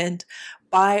solar wind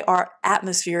by our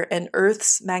atmosphere and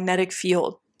Earth's magnetic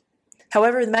field.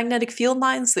 However, the magnetic field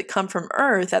lines that come from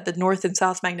Earth at the north and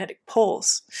south magnetic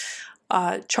poles,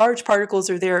 charged particles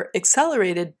are there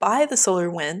accelerated by the solar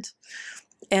wind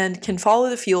and can follow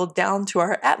the field down to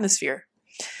our atmosphere.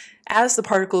 As the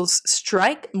particles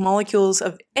strike molecules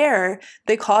of air,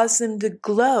 they cause them to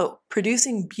glow,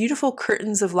 producing beautiful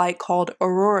curtains of light called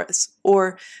auroras,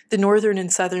 or the northern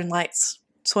and southern lights.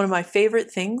 It's one of my favorite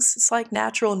things. It's like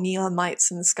natural neon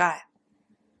lights in the sky.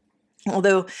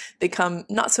 Although they come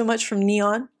not so much from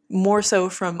neon, more so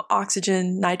from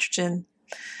oxygen, nitrogen,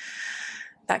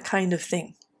 that kind of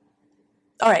thing.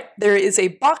 All right, there is a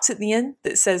box at the end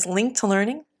that says link to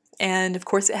learning. And of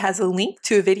course, it has a link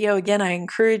to a video. Again, I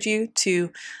encourage you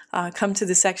to come to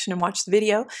this section and watch the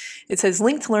video. It says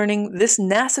link to learning. This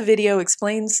NASA video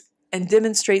explains and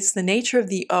demonstrates the nature of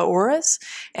the auroras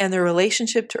and their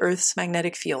relationship to Earth's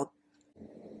magnetic field.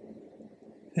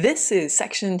 This is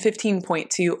section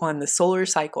 15.2 on the solar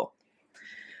cycle.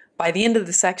 By the end of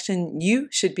the section, you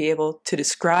should be able to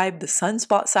describe the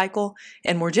sunspot cycle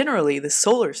and more generally the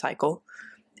solar cycle,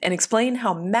 and explain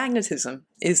how magnetism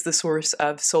is the source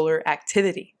of solar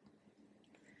activity.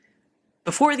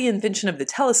 Before the invention of the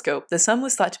telescope, the sun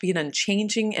was thought to be an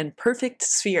unchanging and perfect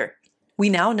sphere. We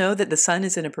now know that the sun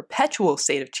is in a perpetual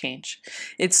state of change.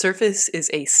 Its surface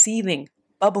is a seething,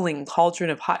 bubbling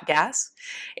cauldron of hot gas.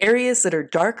 Areas that are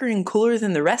darker and cooler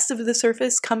than the rest of the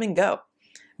surface come and go.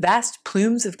 Vast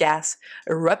plumes of gas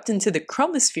erupt into the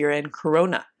chromosphere and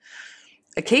corona.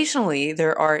 Occasionally,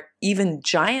 there are even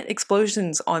giant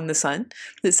explosions on the sun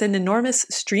that send enormous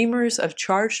streamers of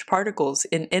charged particles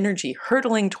in energy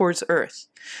hurtling towards Earth.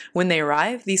 When they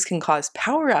arrive, these can cause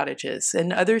power outages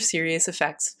and other serious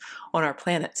effects on our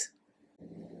planet.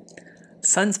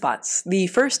 Sunspots. The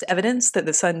first evidence that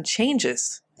the sun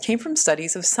changes came from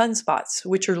studies of sunspots,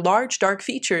 which are large dark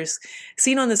features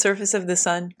seen on the surface of the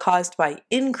sun caused by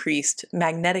increased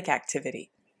magnetic activity.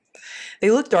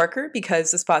 They look darker because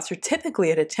the spots are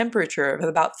typically at a temperature of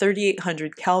about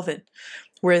 3,800 Kelvin,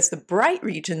 whereas the bright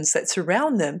regions that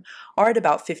surround them are at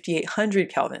about 5,800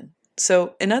 Kelvin.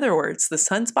 So, in other words, the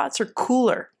sunspots are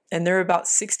cooler, and they're about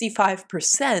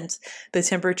 65% the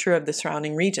temperature of the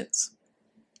surrounding regions.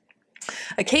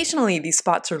 Occasionally, these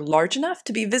spots are large enough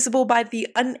to be visible by the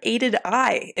unaided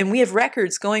eye, and we have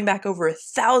records going back over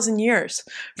 1,000 years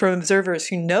from observers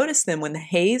who noticed them when the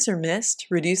haze or mist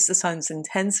reduced the sun's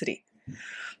intensity.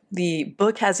 The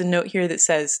book has a note here that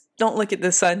says, don't look at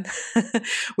the sun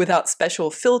without special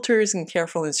filters and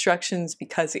careful instructions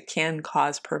because it can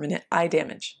cause permanent eye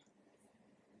damage.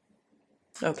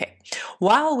 Okay,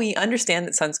 while we understand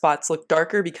that sunspots look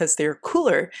darker because they are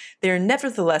cooler, they are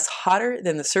nevertheless hotter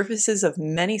than the surfaces of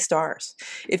many stars.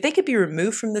 If they could be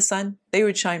removed from the sun, they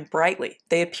would shine brightly.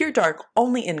 They appear dark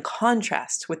only in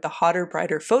contrast with the hotter,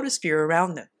 brighter photosphere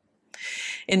around them.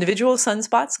 Individual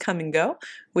sunspots come and go,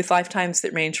 with lifetimes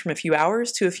that range from a few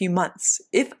hours to a few months.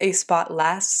 If a spot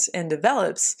lasts and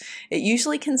develops, it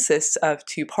usually consists of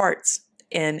two parts: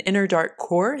 an inner dark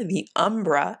core, the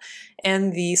umbra,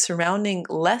 and the surrounding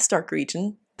less dark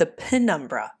region, the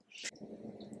penumbra.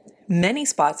 Many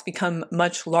spots become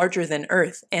much larger than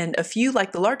Earth, and a few,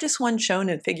 like the largest one shown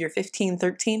in figure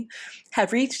 1513,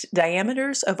 have reached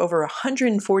diameters of over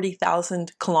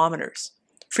 140,000 kilometers.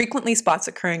 Frequently, spots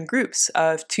occur in groups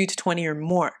of 2 to 20 or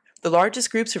more. The largest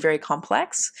groups are very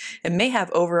complex and may have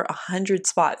over 100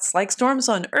 spots. Like storms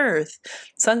on Earth,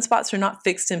 sunspots are not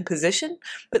fixed in position,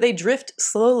 but they drift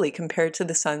slowly compared to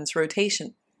the sun's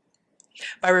rotation.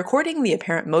 By recording the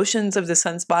apparent motions of the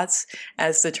sunspots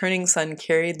as the turning sun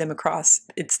carried them across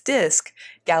its disk,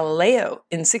 Galileo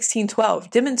in 1612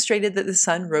 demonstrated that the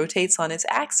sun rotates on its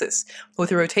axis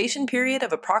with a rotation period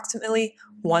of approximately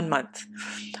 1 month.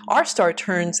 Our star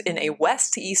turns in a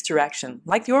west to east direction,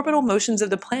 like the orbital motions of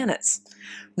the planets.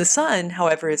 The sun,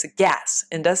 however, is a gas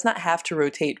and does not have to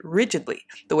rotate rigidly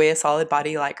the way a solid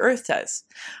body like Earth does.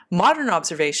 Modern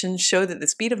observations show that the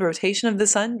speed of rotation of the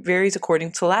sun varies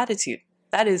according to latitude.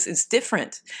 That is, it's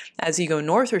different as you go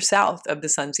north or south of the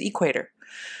sun's equator.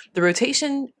 The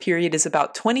rotation period is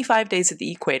about 25 days at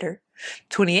the equator,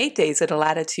 28 days at a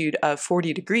latitude of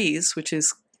 40 degrees, which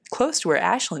is close to where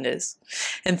Ashland is,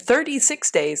 and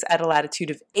 36 days at a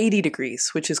latitude of 80 degrees,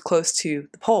 which is close to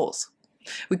the poles.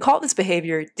 We call this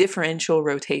behavior differential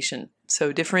rotation.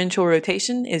 So differential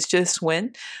rotation is just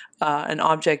when an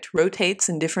object rotates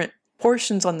and different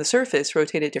portions on the surface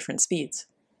rotate at different speeds.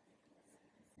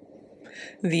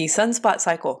 The sunspot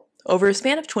cycle. Over a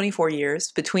span of 24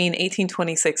 years, between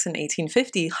 1826 and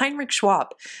 1850, Heinrich Schwab,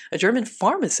 a German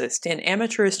pharmacist and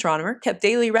amateur astronomer, kept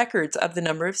daily records of the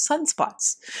number of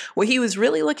sunspots. What he was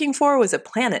really looking for was a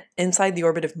planet inside the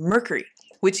orbit of Mercury,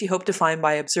 which he hoped to find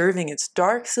by observing its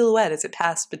dark silhouette as it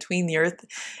passed between the Earth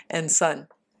and Sun.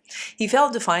 He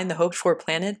failed to find the hoped-for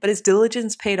planet, but his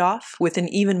diligence paid off with an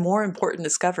even more important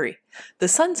discovery: the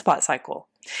sunspot cycle.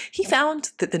 He found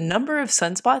that the number of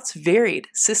sunspots varied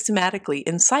systematically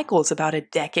in cycles about a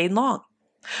decade long.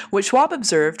 What Schwab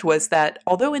observed was that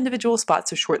although individual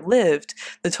spots are short-lived,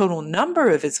 the total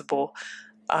number visible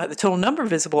on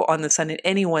the sun at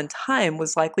any one time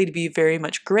was likely to be very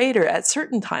much greater at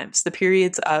certain times, the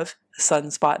periods of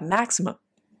sunspot maximum,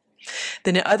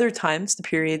 than at other times, the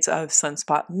periods of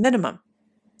sunspot minimum.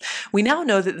 We now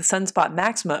know that the sunspot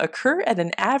maxima occur at an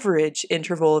average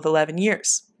interval of 11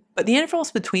 years. But the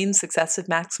intervals between successive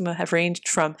maxima have ranged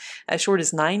from as short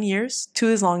as 9 years to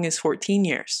as long as 14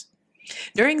 years.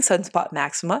 During sunspot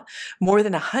maxima, more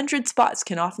than 100 spots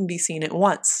can often be seen at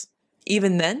once.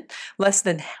 Even then, less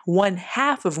than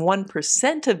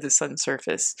 0.5% of the sun's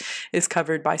surface is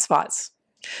covered by spots.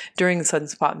 During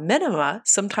sunspot minima,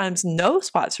 sometimes no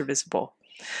spots are visible.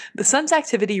 The sun's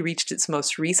activity reached its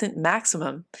most recent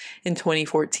maximum in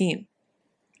 2014.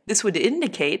 This would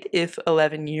indicate, if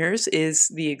 11 years is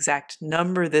the exact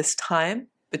number this time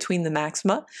between the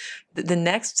maxima, that the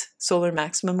next solar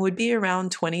maximum would be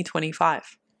around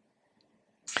 2025.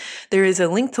 There is a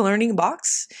link to learning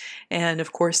box, and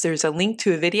of course there's a link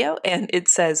to a video, and it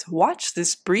says, watch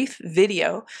this brief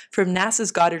video from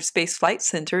NASA's Goddard Space Flight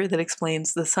Center that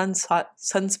explains the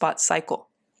sunspot cycle.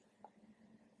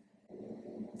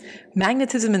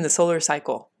 Magnetism in the solar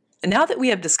cycle. And now that we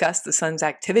have discussed the sun's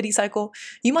activity cycle,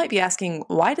 you might be asking,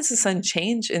 why does the sun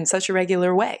change in such a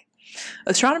regular way?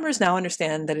 Astronomers now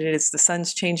understand that it is the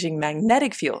sun's changing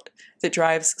magnetic field that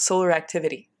drives solar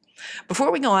activity.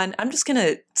 Before we go on, I'm just going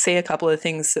to say a couple of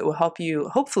things that will help you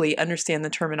hopefully understand the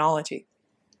terminology.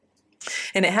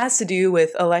 And it has to do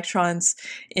with electrons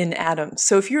in atoms.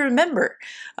 So if you remember,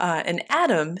 an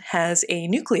atom has a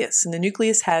nucleus, and the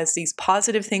nucleus has these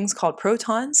positive things called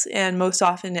protons, and most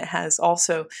often it has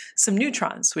also some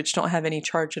neutrons, which don't have any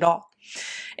charge at all.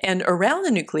 And around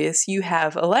the nucleus, you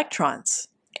have electrons.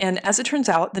 And as it turns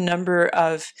out, the number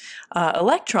of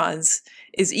electrons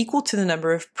is equal to the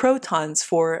number of protons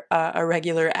for a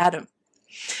regular atom.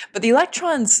 But the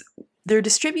electrons, they're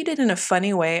distributed in a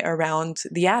funny way around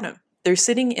the atom. They're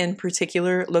sitting in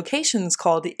particular locations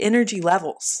called energy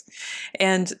levels.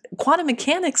 And quantum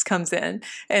mechanics comes in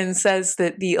and says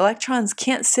that the electrons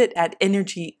can't sit at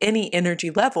any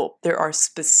energy level. There are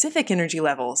specific energy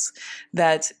levels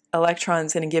that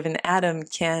electrons in a given atom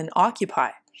can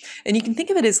occupy. And you can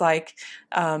think of it as like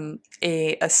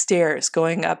a stairs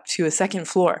going up to a second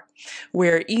floor,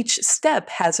 where each step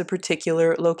has a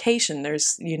particular location.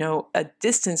 There's, a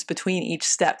distance between each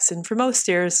steps. And for most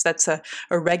stairs, that's a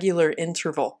regular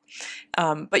interval.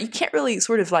 But you can't really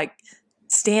sort of like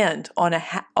stand on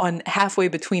halfway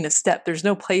between a step. There's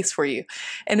no place for you.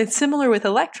 And it's similar with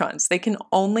electrons. They can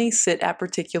only sit at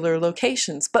particular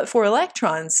locations. But for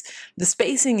electrons, the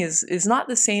spacing is not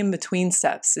the same between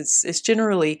steps. It's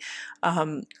generally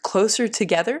closer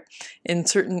together in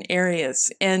certain areas.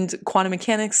 And quantum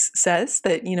mechanics says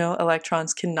that,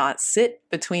 electrons cannot sit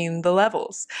between the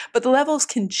levels. But the levels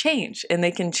can change, and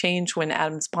they can change when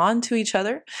atoms bond to each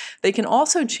other. They can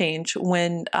also change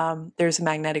when there's a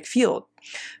magnetic field.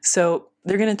 So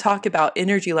they're going to talk about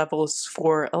energy levels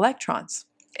for electrons.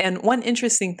 And one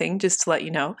interesting thing, just to let you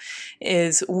know,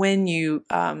 is when you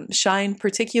shine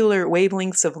particular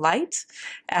wavelengths of light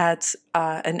at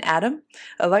an atom,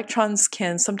 electrons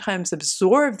can sometimes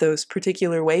absorb those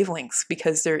particular wavelengths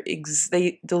because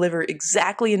they deliver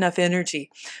exactly enough energy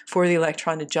for the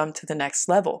electron to jump to the next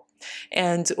level.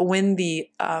 And when the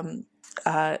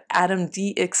atom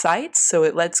de-excites, so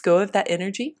it lets go of that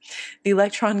energy, the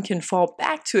electron can fall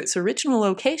back to its original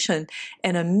location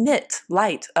and emit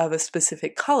light of a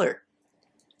specific color.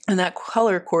 And that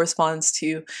color corresponds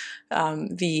to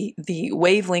the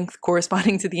wavelength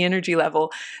corresponding to the energy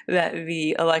level that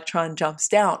the electron jumps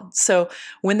down. So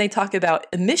when they talk about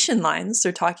emission lines,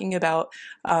 they're talking about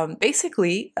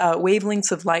basically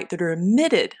wavelengths of light that are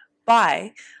emitted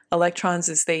by electrons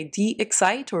as they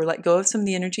de-excite or let go of some of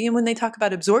the energy. And when they talk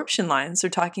about absorption lines, they're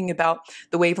talking about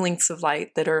the wavelengths of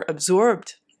light that are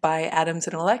absorbed by atoms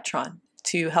and an electron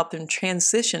to help them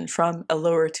transition from a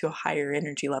lower to a higher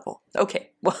energy level. Okay,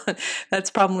 well, that's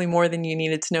probably more than you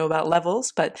needed to know about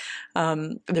levels, but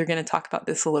they're going to talk about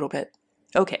this a little bit.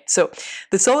 Okay, so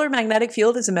the solar magnetic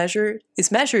field is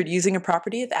measured using a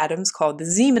property of atoms called the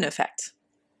Zeeman effect.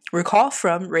 Recall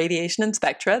from radiation and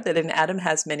spectra that an atom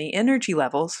has many energy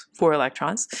levels for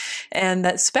electrons, and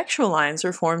that spectral lines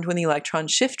are formed when the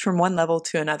electrons shift from one level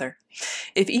to another.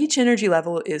 If each energy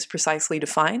level is precisely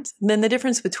defined, then the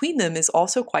difference between them is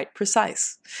also quite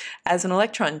precise. As an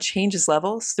electron changes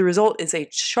levels, the result is a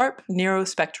sharp, narrow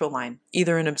spectral line,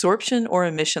 either an absorption or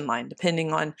emission line,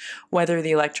 depending on whether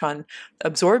the electron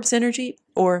absorbs energy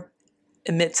or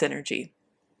emits energy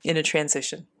in a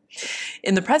transition.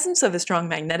 In the presence of a strong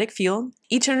magnetic field,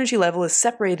 each energy level is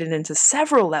separated into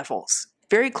several levels,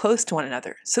 very close to one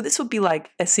another. So this would be like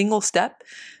a single step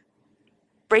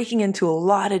breaking into a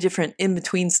lot of different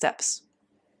in-between steps.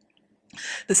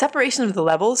 The separation of the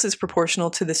levels is proportional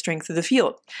to the strength of the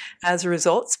field. As a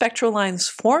result, spectral lines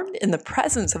formed in the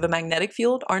presence of a magnetic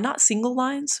field are not single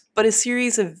lines, but a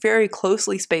series of very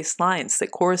closely spaced lines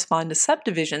that correspond to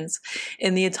subdivisions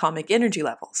in the atomic energy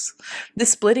levels.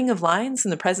 This splitting of lines in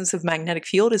the presence of magnetic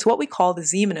field is what we call the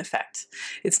Zeeman effect.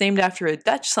 It's named after a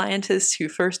Dutch scientist who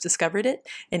first discovered it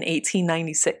in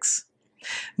 1896.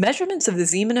 Measurements of the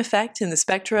Zeeman effect in the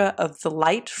spectra of the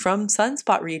light from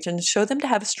sunspot regions show them to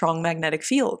have strong magnetic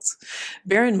fields.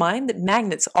 Bear in mind that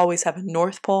magnets always have a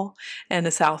north pole and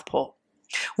a south pole.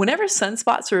 Whenever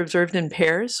sunspots are observed in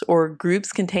pairs or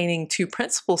groups containing two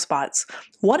principal spots,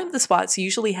 one of the spots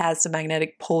usually has the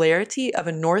magnetic polarity of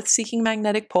a north-seeking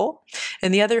magnetic pole,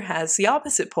 and the other has the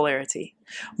opposite polarity.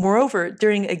 Moreover,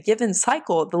 during a given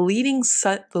cycle, the leading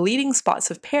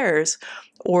spots of pairs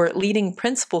or leading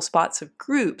principal spots of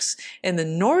groups in the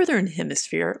northern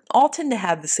hemisphere all tend to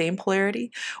have the same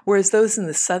polarity, whereas those in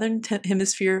the southern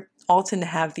hemisphere all tend to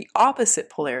have the opposite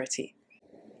polarity.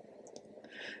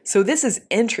 So this is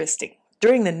interesting.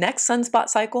 During the next sunspot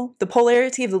cycle, the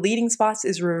polarity of the leading spots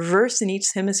is reversed in each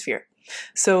hemisphere.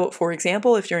 So, for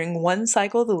example, if during one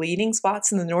cycle the leading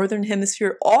spots in the northern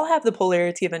hemisphere all have the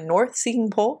polarity of a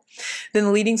north-seeking pole, then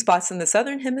the leading spots in the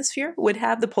southern hemisphere would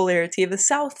have the polarity of a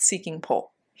south-seeking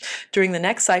pole. During the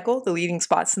next cycle, the leading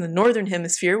spots in the northern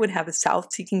hemisphere would have a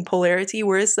south-seeking polarity,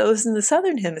 whereas those in the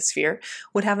southern hemisphere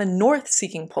would have a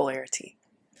north-seeking polarity.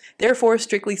 Therefore,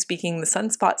 strictly speaking, the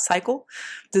sunspot cycle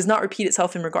does not repeat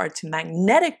itself in regard to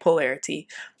magnetic polarity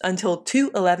until two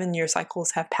 11-year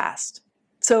cycles have passed.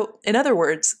 So, in other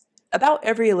words, about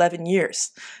every 11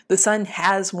 years, the sun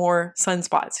has more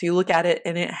sunspots. You look at it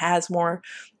and it has more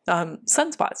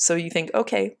sunspots. So you think,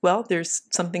 okay, well, there's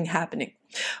something happening.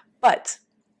 But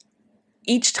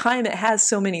each time it has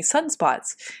so many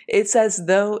sunspots, it's as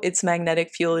though its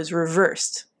magnetic field is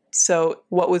reversed. So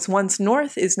what was once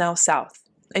north is now south.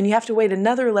 And you have to wait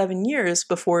another 11 years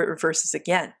before it reverses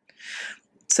again.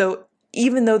 So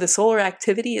even though the solar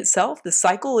activity itself, the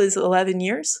cycle is 11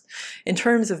 years, in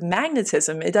terms of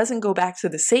magnetism, it doesn't go back to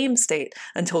the same state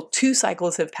until two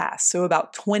cycles have passed, so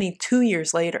about 22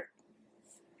 years later.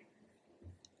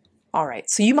 All right,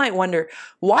 so you might wonder,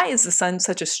 why is the sun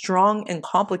such a strong and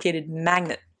complicated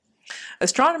magnet?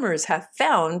 Astronomers have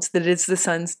found that it's the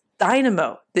sun's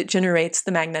dynamo that generates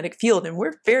the magnetic field, and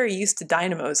we're very used to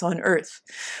dynamos on Earth.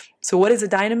 So what is a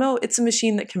dynamo? It's a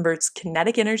machine that converts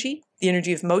kinetic energy, the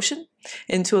energy of motion,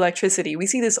 into electricity. We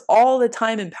see this all the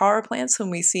time in power plants when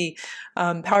we see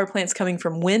power plants coming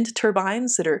from wind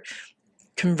turbines that are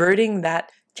converting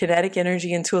that kinetic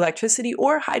energy into electricity,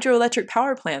 or hydroelectric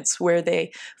power plants where they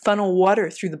funnel water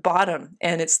through the bottom,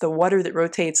 and it's the water that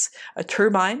rotates a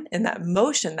turbine, and that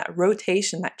motion, that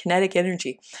rotation, that kinetic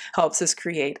energy helps us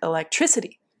create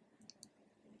electricity.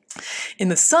 In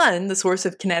the sun, the source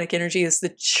of kinetic energy is the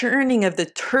churning of the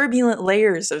turbulent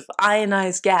layers of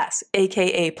ionized gas,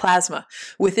 aka plasma,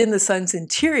 within the sun's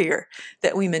interior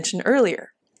that we mentioned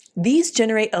earlier. These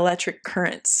generate electric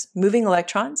currents, moving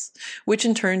electrons, which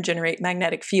in turn generate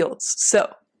magnetic fields.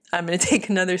 So I'm going to take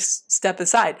another step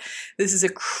aside. This is a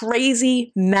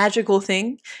crazy, magical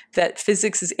thing that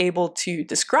physics is able to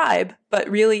describe, but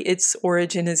really its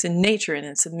origin is in nature, and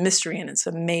it's a mystery, and it's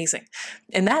amazing.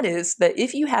 And that is that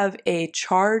if you have a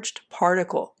charged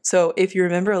particle, so if you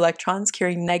remember, electrons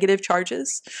carry negative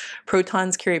charges,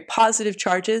 protons carry positive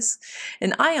charges,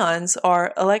 and ions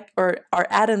are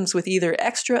atoms with either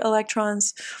extra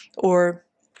electrons or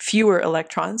fewer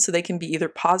electrons, so they can be either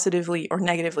positively or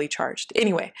negatively charged.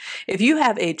 Anyway, if you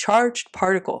have a charged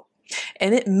particle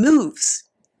and it moves,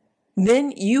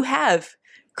 then you have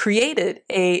created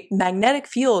a magnetic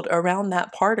field around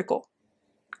that particle.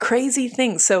 Crazy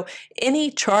thing. So any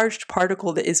charged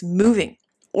particle that is moving,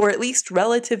 or at least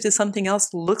relative to something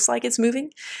else looks like it's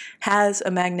moving, has a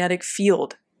magnetic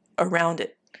field around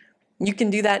it. You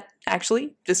can do that,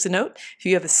 actually, just a note, if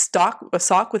you have a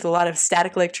sock with a lot of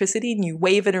static electricity and you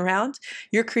wave it around,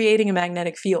 you're creating a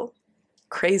magnetic field.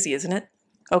 Crazy, isn't it?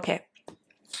 Okay.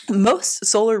 Most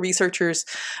solar researchers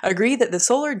agree that the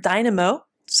solar dynamo,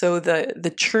 so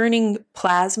the churning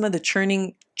plasma, the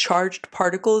churning charged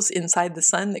particles inside the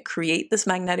sun that create this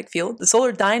magnetic field, the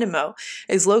solar dynamo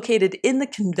is located in the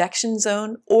convection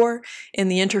zone or in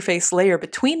the interface layer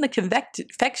between the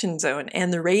convection zone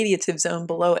and the radiative zone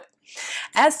below it.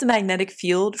 As the magnetic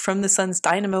field from the sun's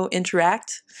dynamo as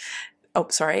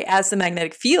the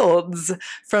magnetic fields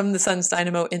from the sun's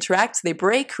dynamo interact, they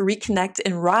break, reconnect,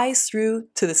 and rise through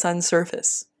to the sun's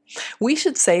surface. We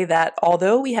should say that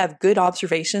although we have good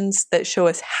observations that show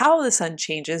us how the sun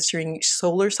changes during each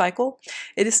solar cycle,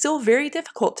 it is still very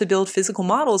difficult to build physical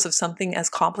models of something as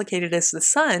complicated as the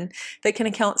sun that can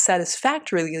account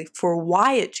satisfactorily for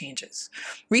why it changes.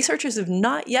 Researchers have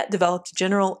not yet developed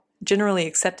a generally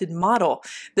accepted model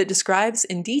that describes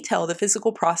in detail the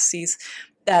physical processes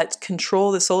that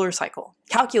control the solar cycle.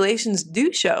 Calculations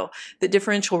do show that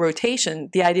differential rotation,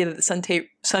 the idea that the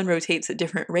sun rotates at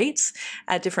different rates,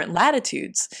 at different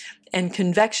latitudes, and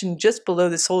convection just below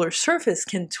the solar surface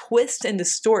can twist and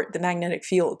distort the magnetic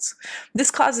fields.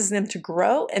 This causes them to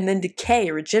grow and then decay,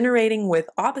 regenerating with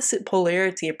opposite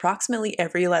polarity approximately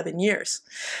every 11 years.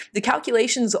 The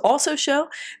calculations also show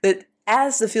that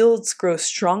As the fields grow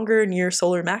stronger near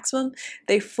solar maximum,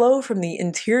 they flow from the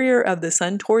interior of the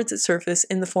sun towards its surface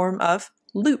in the form of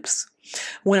loops.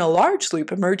 When a large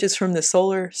loop emerges from the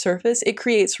solar surface, it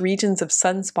creates regions of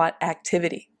sunspot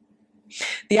activity.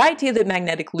 The idea that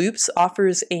magnetic loops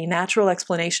offers a natural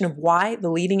explanation of why the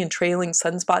leading and trailing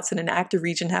sunspots in an active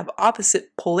region have opposite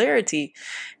polarity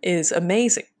is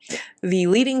amazing. The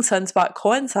leading sunspot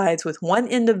coincides with one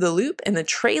end of the loop and the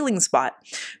trailing spot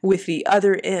with the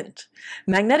other end.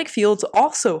 Magnetic fields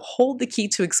also hold the key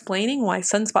to explaining why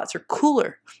sunspots are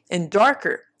cooler and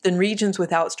darker than regions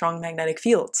without strong magnetic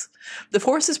fields. The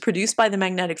forces produced by the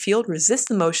magnetic field resist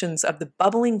the motions of the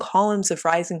bubbling columns of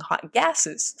rising hot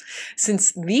gases.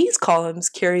 Since these columns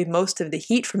carry most of the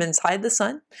heat from inside the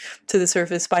sun to the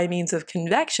surface by means of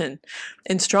convection,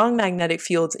 and strong magnetic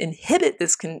fields inhibit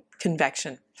this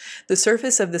convection, the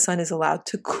surface of the sun is allowed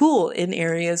to cool in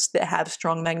areas that have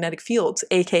strong magnetic fields,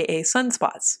 aka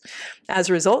sunspots. As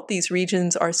a result, these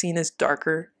regions are seen as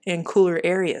darker and cooler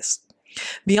areas.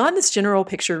 Beyond this general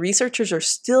picture, researchers are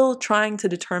still trying to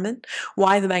determine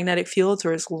why the magnetic fields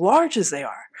are as large as they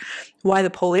are, why the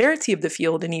polarity of the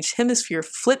field in each hemisphere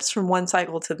flips from one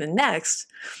cycle to the next,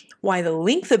 why the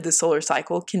length of the solar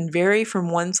cycle can vary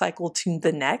from one cycle to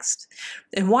the next,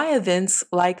 and why events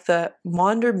like the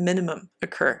Maunder minimum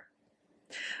occur.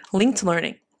 Linked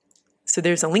learning. So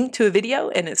there's a link to a video,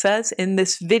 and it says, in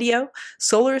this video,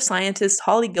 solar scientist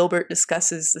Holly Gilbert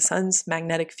discusses the sun's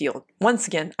magnetic field. Once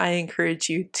again, I encourage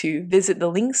you to visit the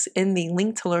links in the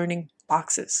link to learning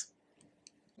boxes.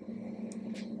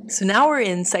 So now we're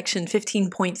in section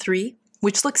 15.3,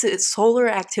 which looks at solar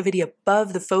activity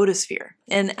above the photosphere.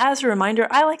 And as a reminder,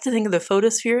 I like to think of the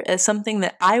photosphere as something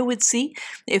that I would see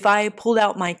if I pulled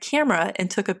out my camera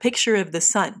and took a picture of the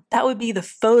sun. That would be the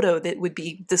photo that would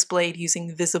be displayed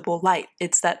using visible light.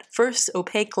 It's that first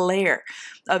opaque layer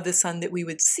of the sun that we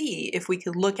would see if we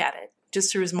could look at it.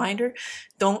 Just a reminder,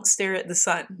 don't stare at the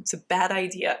sun. It's a bad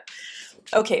idea.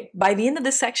 Okay, by the end of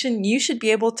this section, you should be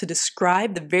able to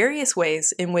describe the various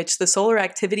ways in which the solar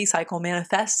activity cycle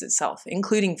manifests itself,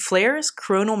 including flares,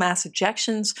 coronal mass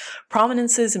ejections,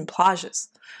 prominences, and plages.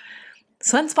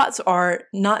 Sunspots are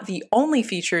not the only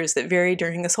features that vary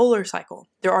during a solar cycle.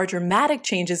 There are dramatic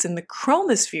changes in the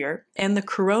chromosphere and the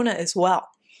corona as well.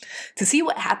 To see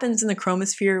what happens in the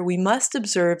chromosphere, we must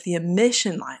observe the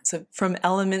emission lines from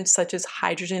elements such as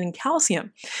hydrogen and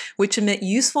calcium, which emit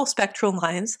useful spectral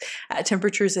lines at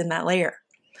temperatures in that layer.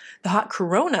 The hot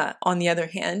corona, on the other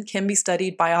hand, can be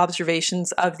studied by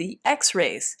observations of the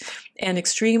X-rays and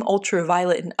extreme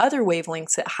ultraviolet and other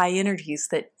wavelengths at high energies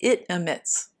that it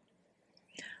emits.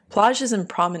 Plages and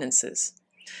prominences.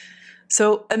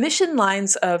 So, emission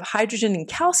lines of hydrogen and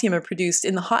calcium are produced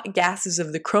in the hot gases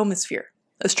of the chromosphere.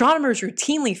 Astronomers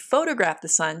routinely photograph the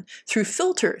sun through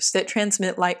filters that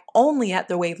transmit light only at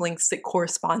the wavelengths that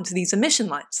correspond to these emission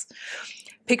lines.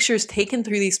 Pictures taken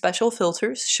through these special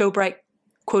filters show bright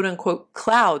quote-unquote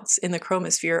clouds in the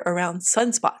chromosphere around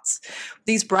sunspots.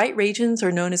 These bright regions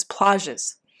are known as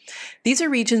plages. These are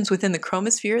regions within the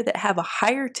chromosphere that have a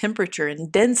higher temperature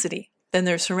and density than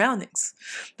their surroundings.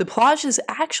 The plages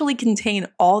actually contain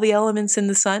all the elements in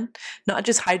the sun, not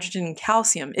just hydrogen and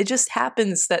calcium. It just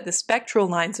happens that the spectral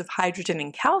lines of hydrogen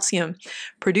and calcium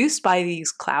produced by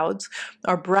these clouds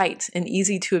are bright and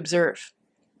easy to observe.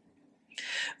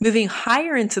 Moving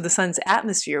higher into the sun's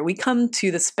atmosphere, we come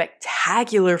to the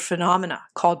spectacular phenomena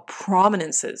called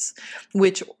prominences,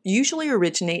 which usually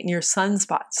originate near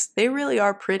sunspots. They really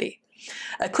are pretty.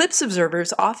 Eclipse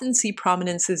observers often see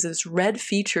prominences as red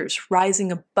features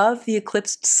rising above the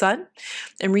eclipsed sun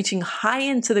and reaching high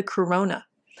into the corona.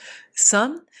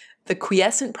 The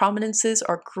quiescent prominences,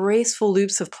 are graceful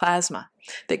loops of plasma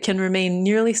that can remain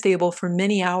nearly stable for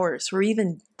many hours or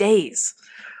even days.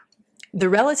 The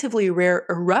relatively rare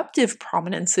eruptive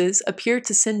prominences appear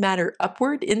to send matter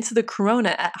upward into the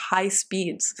corona at high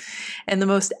speeds, and the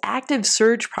most active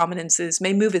surge prominences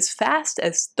may move as fast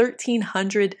as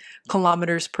 1,300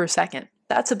 kilometers per second.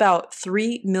 That's about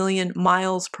 3 million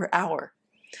miles per hour.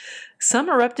 Some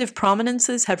eruptive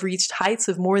prominences have reached heights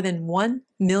of more than 1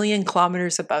 million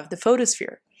kilometers above the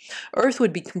photosphere. Earth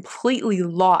would be completely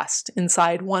lost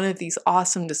inside one of these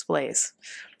awesome displays.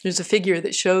 There's a figure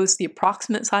that shows the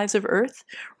approximate size of Earth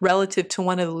relative to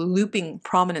one of the looping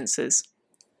prominences.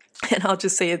 And I'll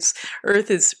just say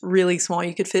Earth is really small.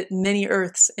 You could fit many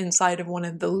Earths inside of one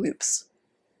of the loops.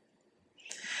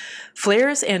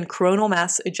 Flares and coronal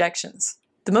mass ejections.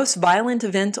 The most violent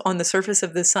event on the surface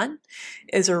of the sun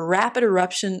is a rapid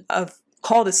eruption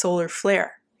called a solar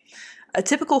flare. A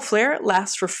typical flare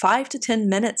lasts for 5 to 10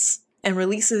 minutes and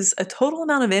releases a total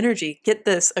amount of energy, get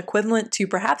this, equivalent to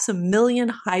perhaps 1 million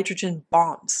hydrogen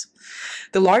bombs.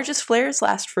 The largest flares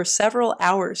last for several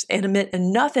hours and emit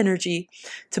enough energy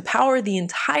to power the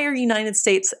entire United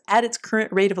States at its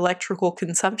current rate of electrical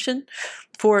consumption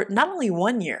for not only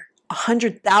 1 year,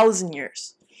 100,000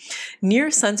 years. Near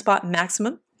sunspot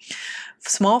maximum,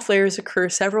 small flares occur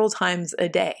several times a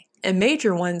day, and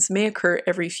major ones may occur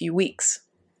every few weeks.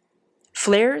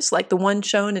 Flares, like the one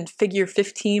shown in figure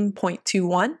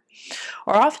 15.21,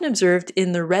 are often observed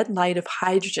in the red light of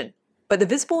hydrogen, but the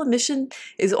visible emission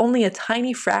is only a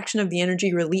tiny fraction of the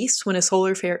energy released when a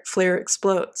solar flare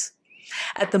explodes.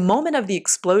 At the moment of the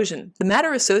explosion, the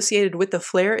matter associated with the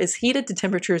flare is heated to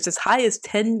temperatures as high as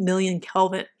 10 million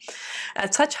Kelvin.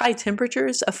 At such high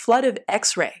temperatures, a flood of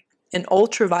X-ray, an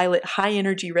ultraviolet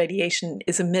high-energy radiation,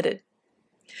 is emitted.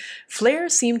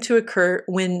 Flares seem to occur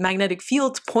when magnetic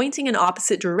fields pointing in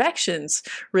opposite directions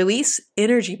release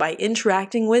energy by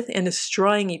interacting with and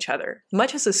destroying each other,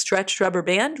 much as a stretched rubber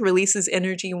band releases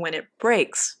energy when it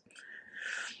breaks.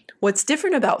 What's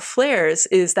different about flares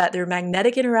is that their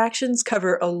magnetic interactions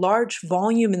cover a large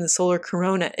volume in the solar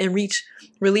corona and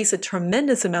release a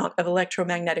tremendous amount of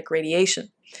electromagnetic radiation.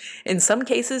 In some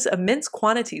cases, immense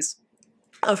quantities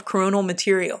of coronal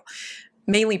material,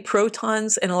 mainly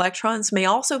protons and electrons, may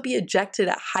also be ejected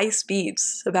at high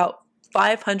speeds, about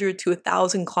 500 to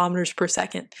 1,000 kilometers per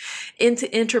second,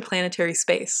 into interplanetary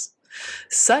space.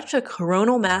 Such a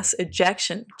coronal mass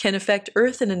ejection can affect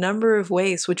Earth in a number of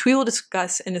ways, which we will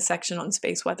discuss in a section on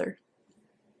space weather.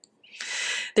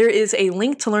 There is a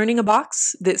link to learning a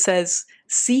box that says,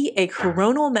 "See a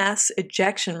coronal mass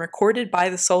ejection recorded by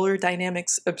the Solar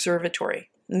Dynamics Observatory."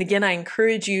 And again, I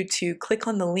encourage you to click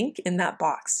on the link in that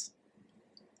box.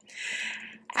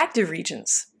 Active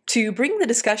regions. To bring the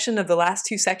discussion of the last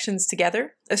two sections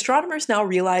together, astronomers now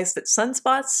realize that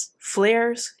sunspots,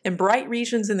 flares, and bright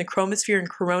regions in the chromosphere and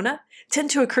corona tend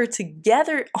to occur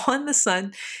together on the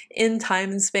sun in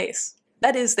time and space.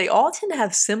 That is, they all tend to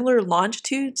have similar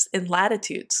longitudes and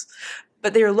latitudes,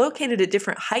 but they are located at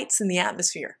different heights in the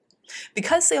atmosphere.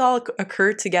 Because they all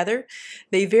occur together,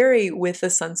 they vary with the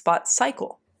sunspot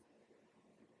cycle.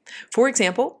 For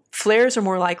example, flares are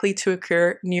more likely to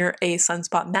occur near a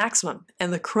sunspot maximum,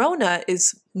 and the corona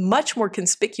is much more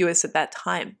conspicuous at that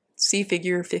time. See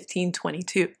figure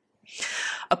 15.22.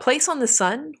 A place on the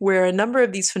sun where a number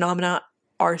of these phenomena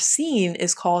are seen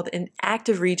is called an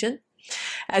active region.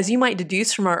 As you might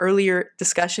deduce from our earlier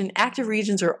discussion, active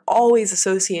regions are always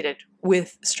associated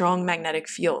with strong magnetic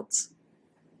fields.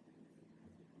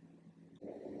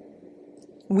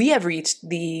 We have reached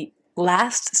the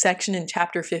last section in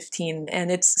chapter 15,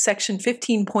 and it's section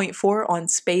 15.4 on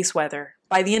space weather.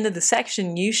 By the end of the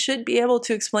section, you should be able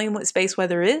to explain what space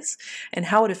weather is and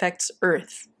how it affects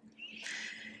Earth.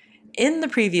 In the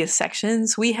previous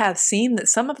sections, we have seen that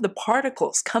some of the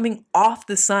particles coming off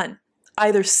the sun,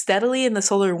 either steadily in the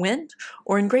solar wind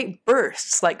or in great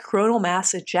bursts like coronal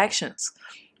mass ejections,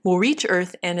 will reach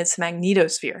Earth and its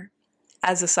magnetosphere.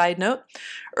 As a side note,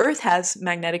 Earth has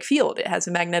magnetic field. It has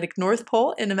a magnetic north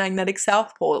pole and a magnetic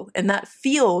south pole, and that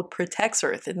field protects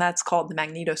Earth, and that's called the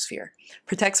magnetosphere.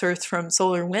 Protects Earth from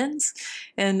solar winds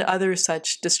and other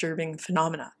such disturbing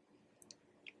phenomena.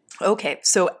 Okay,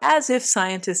 so as if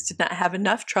scientists did not have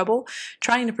enough trouble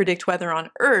trying to predict weather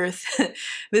on Earth,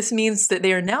 this means that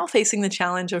they are now facing the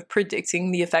challenge of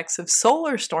predicting the effects of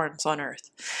solar storms on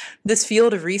Earth. This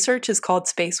field of research is called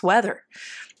space weather.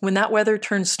 When that weather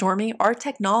turns stormy, our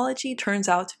technology turns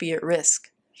out to be at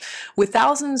risk. With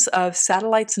thousands of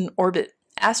satellites in orbit,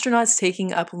 astronauts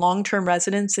taking up long-term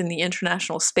residence in the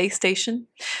International Space Station,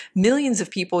 millions of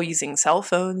people using cell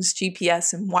phones,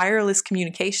 GPS, and wireless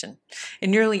communication, and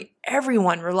nearly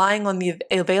everyone relying on the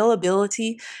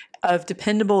availability of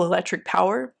dependable electric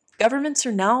power, governments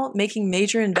are now making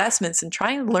major investments in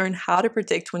trying to learn how to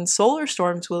predict when solar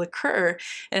storms will occur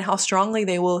and how strongly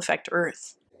they will affect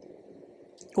Earth.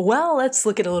 Well, let's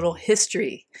look at a little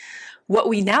history. What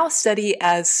we now study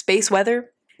as space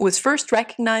weather was first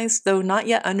recognized, though not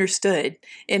yet understood,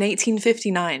 in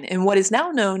 1859 in what is now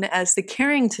known as the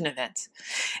Carrington event.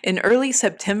 In early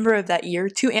September of that year,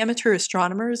 two amateur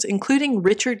astronomers, including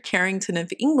Richard Carrington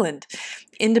of England,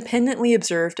 independently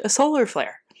observed a solar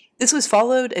flare. This was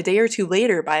followed a day or two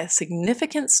later by a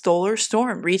significant solar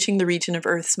storm reaching the region of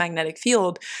Earth's magnetic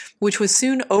field, which was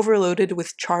soon overloaded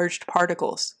with charged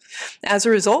particles. As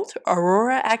a result,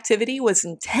 aurora activity was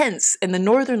intense, and the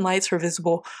northern lights were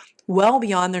visible well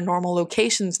beyond their normal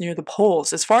locations near the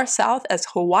poles, as far south as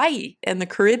Hawaii and the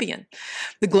Caribbean.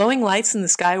 The glowing lights in the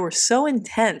sky were so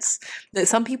intense that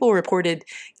some people reported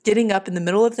getting up in the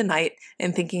middle of the night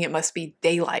and thinking it must be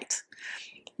daylight.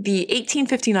 The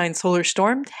 1859 solar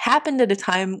storm happened at a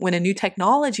time when a new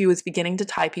technology was beginning to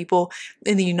tie people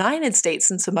in the United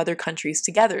States and some other countries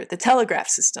together, the telegraph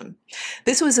system.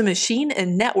 This was a machine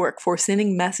and network for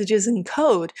sending messages and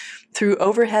code through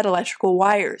overhead electrical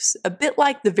wires, a bit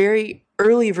like the very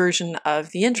early version of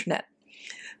the internet.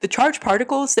 The charged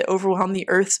particles that overwhelmed the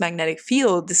Earth's magnetic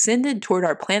field descended toward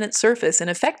our planet's surface and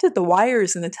affected the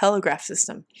wires in the telegraph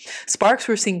system. Sparks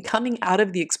were seen coming out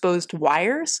of the exposed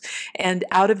wires and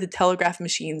out of the telegraph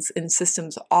machines in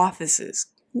systems' offices.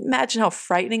 Imagine how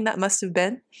frightening that must have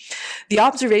been. The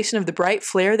observation of the bright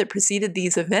flare that preceded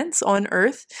these events on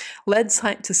Earth led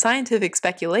to scientific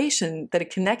speculation that a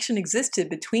connection existed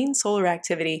between solar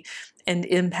activity and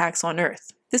impacts on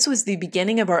Earth. This was the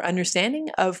beginning of our understanding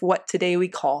of what today we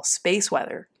call space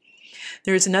weather.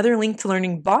 There is another link to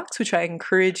Learning box, which I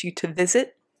encourage you to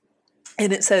visit.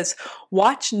 And it says,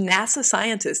 watch NASA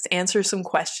scientists answer some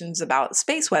questions about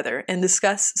space weather and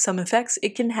discuss some effects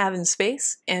it can have in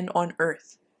space and on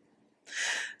Earth.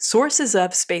 Sources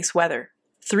of space weather: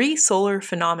 3 solar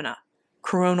phenomena: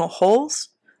 coronal holes,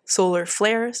 solar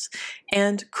flares,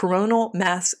 and coronal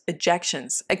mass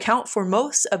ejections account for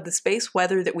most of the space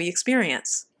weather that we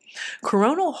experience.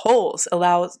 Coronal holes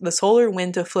allow the solar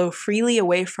wind to flow freely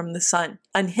away from the sun,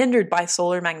 unhindered by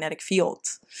solar magnetic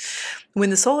fields. When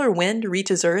the solar wind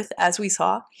reaches Earth, as we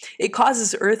saw, it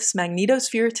causes Earth's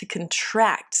magnetosphere to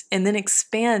contract and then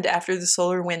expand after the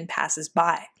solar wind passes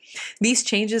by. These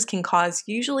changes can cause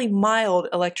usually mild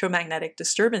electromagnetic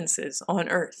disturbances on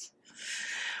Earth.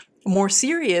 More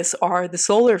serious are the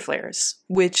solar flares,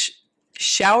 which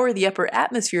shower the upper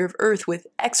atmosphere of Earth with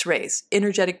X-rays,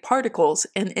 energetic particles,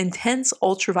 and intense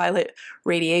ultraviolet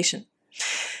radiation.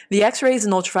 The X-rays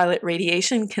and ultraviolet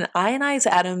radiation can ionize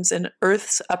atoms in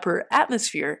Earth's upper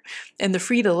atmosphere, and the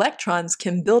freed electrons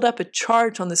can build up a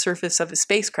charge on the surface of a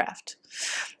spacecraft.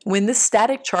 When this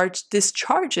static charge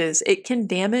discharges, it can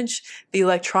damage the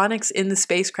electronics in the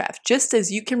spacecraft, just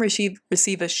as you can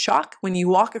receive a shock when you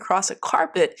walk across a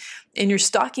carpet in your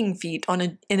stocking feet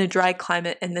in a dry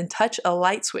climate and then touch a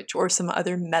light switch or some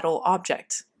other metal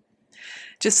object.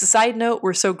 Just a side note,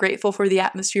 we're so grateful for the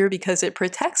atmosphere because it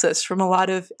protects us from a lot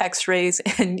of X-rays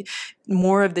and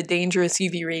more of the dangerous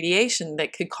UV radiation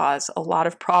that could cause a lot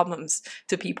of problems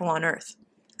to people on Earth.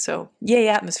 So, yay,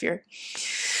 atmosphere.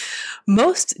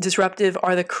 Most disruptive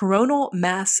are the coronal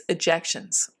mass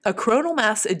ejections. A coronal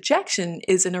mass ejection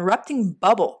is an erupting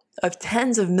bubble of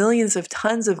tens of millions of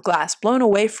tons of glass blown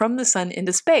away from the sun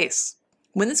into space.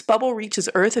 When this bubble reaches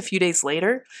Earth a few days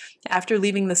later, after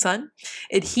leaving the sun,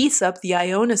 it heats up the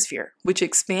ionosphere, which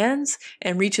expands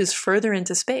and reaches further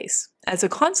into space. As a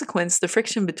consequence, the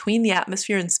friction between the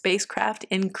atmosphere and spacecraft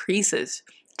increases,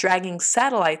 dragging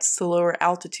satellites to lower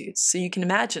altitudes. So you can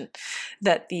imagine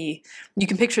that you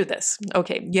can picture this.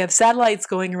 Okay, you have satellites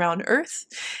going around Earth,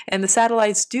 and the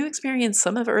satellites do experience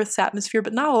some of Earth's atmosphere,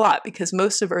 but not a lot because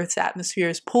most of Earth's atmosphere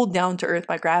is pulled down to Earth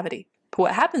by gravity. But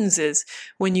what happens is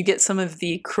when you get some of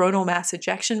the coronal mass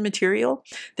ejection material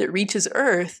that reaches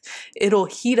Earth, it'll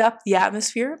heat up the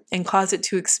atmosphere and cause it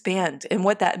to expand. And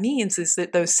what that means is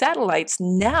that those satellites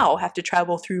now have to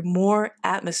travel through more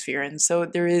atmosphere. And so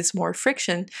there is more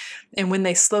friction. And when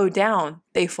they slow down,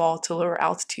 they fall to lower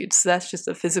altitudes. So that's just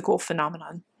a physical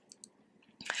phenomenon.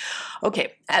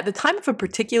 Okay, at the time of a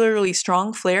particularly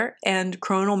strong flare and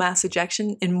coronal mass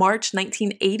ejection in March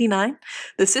 1989,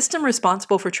 the system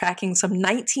responsible for tracking some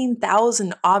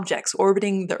 19,000 objects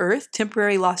orbiting the Earth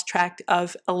temporarily lost track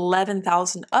of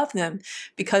 11,000 of them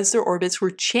because their orbits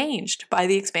were changed by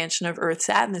the expansion of Earth's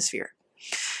atmosphere.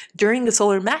 During the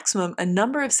solar maximum, a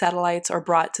number of satellites are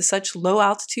brought to such low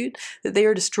altitude that they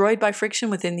are destroyed by friction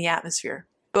within the atmosphere.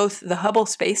 Both the Hubble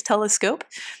Space Telescope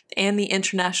and the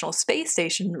International Space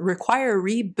Station require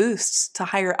reboosts to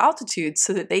higher altitudes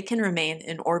so that they can remain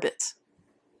in orbit.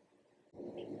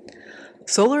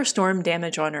 Solar storm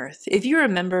damage on Earth. If you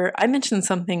remember, I mentioned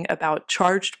something about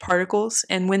charged particles,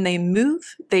 and when they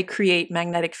move, they create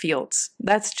magnetic fields.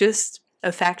 That's just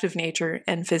a fact of nature,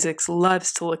 and physics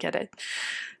loves to look at it.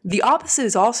 The opposite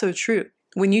is also true.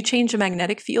 When you change a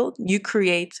magnetic field, you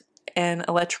create an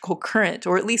electrical current,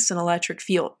 or at least an electric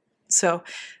field. So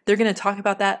they're going to talk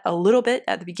about that a little bit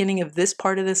at the beginning of this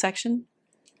part of the section.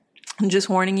 I'm just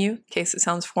warning you, in case it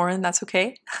sounds foreign, that's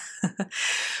okay.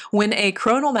 When a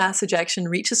coronal mass ejection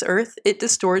reaches Earth, it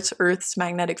distorts Earth's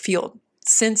magnetic field.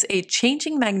 Since a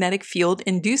changing magnetic field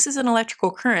induces an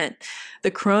electrical current,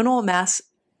 the coronal mass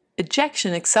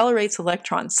ejection accelerates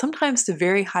electrons, sometimes to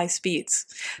very high speeds.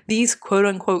 These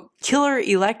quote-unquote killer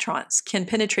electrons can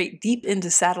penetrate deep into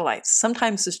satellites,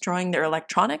 sometimes destroying their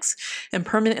electronics and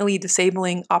permanently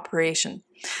disabling operation.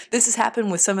 This has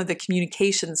happened with some of the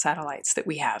communication satellites that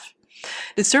we have.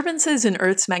 Disturbances in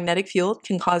Earth's magnetic field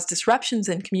can cause disruptions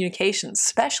in communications,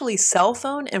 especially cell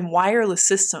phone and wireless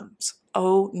systems.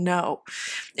 Oh no.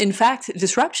 In fact,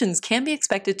 disruptions can be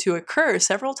expected to occur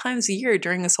several times a year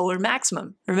during a solar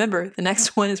maximum. Remember, the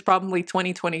next one is probably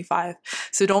 2025,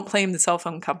 so don't blame the cell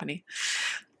phone company.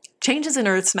 Changes in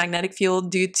Earth's magnetic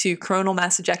field due to coronal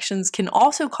mass ejections can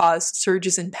also cause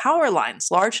surges in power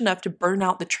lines large enough to burn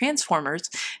out the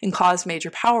transformers and cause major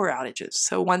power outages.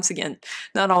 So once again,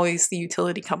 not always the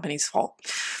utility company's fault.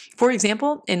 For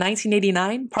example, in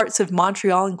 1989, parts of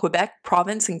Montreal and Quebec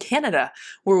province in Canada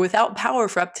were without power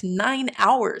for up to 9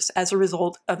 hours as a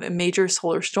result of a major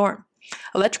solar storm.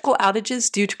 Electrical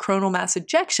outages due to coronal mass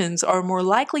ejections are more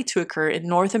likely to occur in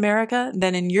North America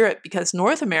than in Europe because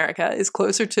North America is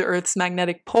closer to Earth's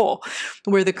magnetic pole,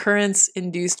 where the currents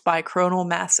induced by coronal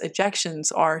mass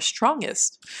ejections are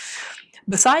strongest.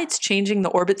 Besides changing the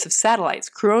orbits of satellites,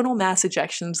 coronal mass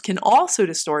ejections can also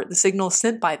distort the signals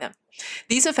sent by them.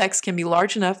 These effects can be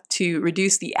large enough to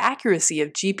reduce the accuracy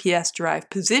of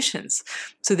GPS-derived positions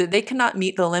so that they cannot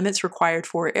meet the limits required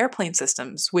for airplane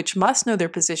systems, which must know their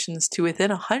positions to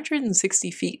within 160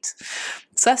 feet.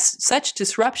 Such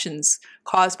disruptions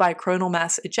caused by coronal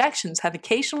mass ejections have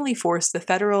occasionally forced the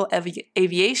Federal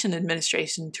Aviation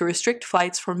Administration to restrict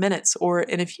flights for minutes or,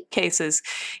 in a few cases,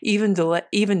 even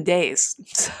days.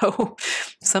 So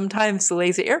sometimes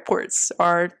delays at airports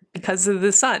are because of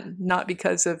the sun, not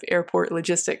because of airport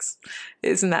logistics.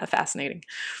 Isn't that fascinating?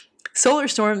 Solar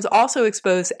storms also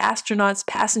expose astronauts,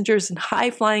 passengers in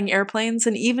high-flying airplanes,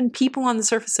 and even people on the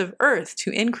surface of Earth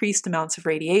to increased amounts of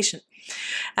radiation.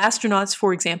 Astronauts,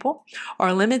 for example,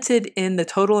 are limited in the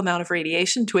total amount of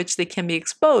radiation to which they can be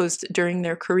exposed during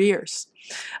their careers.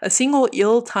 A single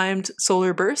ill-timed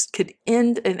solar burst could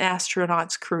end an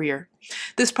astronaut's career.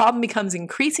 This problem becomes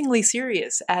increasingly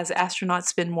serious as astronauts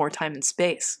spend more time in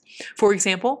space. For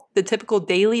example, the typical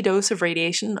daily dose of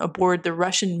radiation aboard the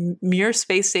Russian Mir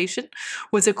space station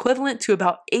was equivalent to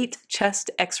about 8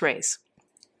 chest X-rays.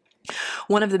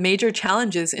 One of the major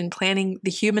challenges in planning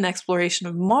the human exploration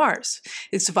of Mars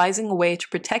is devising a way to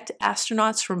protect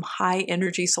astronauts from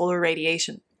high-energy solar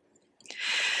radiation.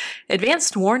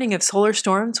 Advanced warning of solar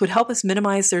storms would help us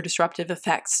minimize their disruptive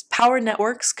effects. Power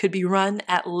networks could be run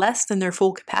at less than their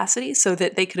full capacity so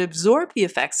that they could absorb the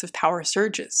effects of power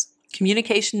surges.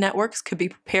 Communication networks could be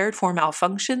prepared for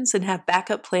malfunctions and have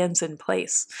backup plans in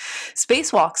place.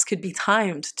 Spacewalks could be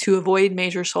timed to avoid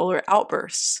major solar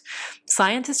outbursts.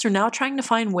 Scientists are now trying to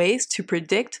find ways to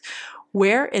predict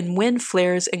where and when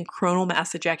flares and coronal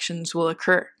mass ejections will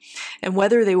occur, and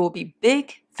whether they will be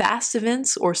big, fast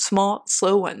events or small,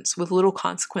 slow ones with little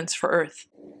consequence for Earth.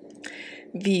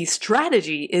 The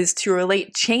strategy is to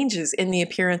relate changes in the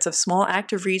appearance of small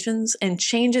active regions and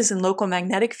changes in local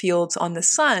magnetic fields on the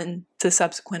Sun to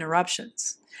subsequent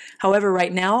eruptions. However,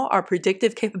 right now, our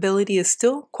predictive capability is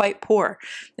still quite poor,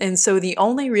 and so the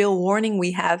only real warning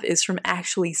we have is from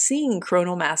actually seeing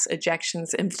coronal mass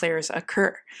ejections and flares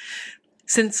occur.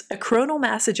 Since a coronal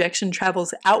mass ejection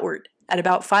travels outward at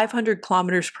about 500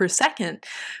 kilometers per second,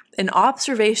 an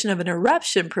observation of an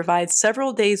eruption provides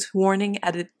several days' warning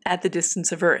at the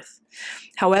distance of Earth.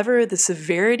 However, the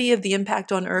severity of the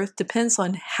impact on Earth depends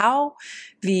on how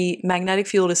the magnetic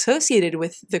field associated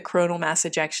with the coronal mass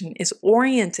ejection is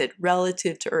oriented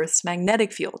relative to Earth's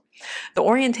magnetic field. The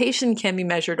orientation can be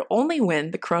measured only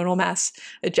when the coronal mass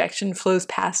ejection flows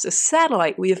past a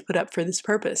satellite we have put up for this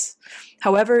purpose.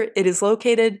 However, it is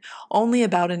located only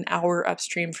about an hour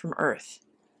upstream from Earth.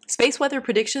 Space weather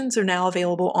predictions are now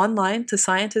available online to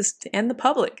scientists and the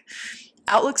public.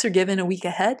 Outlooks are given a week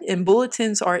ahead, and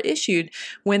bulletins are issued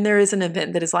when there is an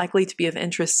event that is likely to be of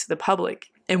interest to the public.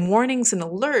 And warnings and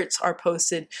alerts are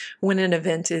posted when an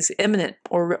event is imminent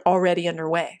or already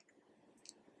underway.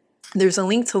 There's a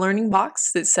link to Learning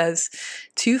Box that says,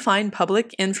 to find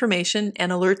public information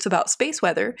and alerts about space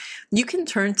weather, you can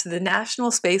turn to the National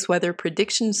Space Weather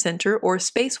Prediction Center or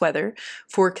Space Weather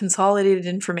for consolidated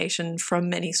information from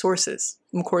many sources.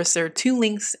 Of course, there are 2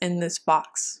 links in this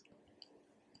box.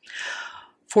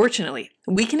 Fortunately,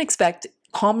 we can expect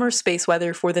calmer space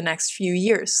weather for the next few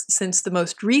years, since the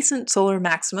most recent solar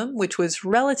maximum, which was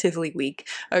relatively weak,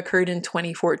 occurred in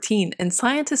 2014, and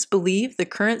scientists believe the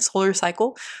current solar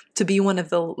cycle to be one of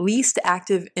the least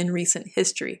active in recent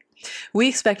history. We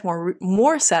expect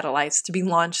more satellites to be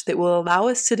launched that will allow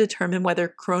us to determine whether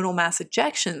coronal mass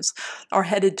ejections are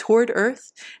headed toward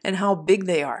Earth and how big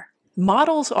they are.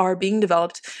 Models are being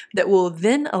developed that will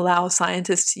then allow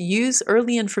scientists to use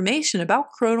early information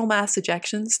about coronal mass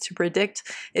ejections to predict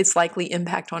its likely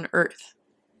impact on Earth.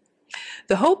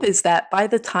 The hope is that by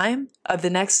the time of the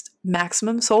next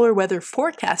maximum solar weather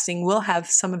forecasting, we'll have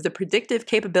some of the predictive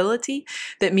capability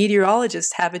that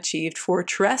meteorologists have achieved for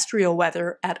terrestrial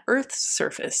weather at Earth's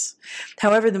surface.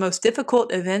 However, the most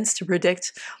difficult events to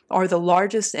predict are the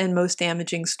largest and most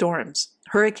damaging storms,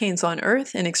 hurricanes on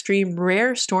Earth, and extreme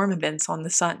rare storm events on the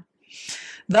Sun.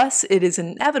 Thus, it is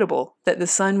inevitable that the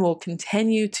Sun will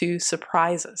continue to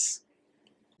surprise us.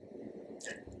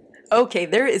 Okay,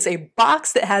 there is a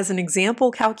box that has an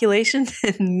example calculation,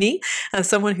 and me, as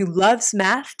someone who loves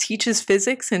math, teaches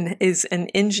physics, and is an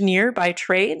engineer by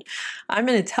trade, I'm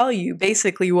going to tell you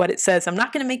basically what it says. I'm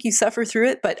not going to make you suffer through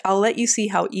it, but I'll let you see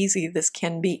how easy this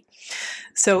can be.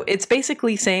 So it's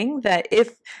basically saying that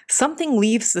if something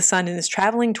leaves the Sun and is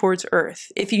traveling towards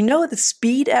Earth, if you know the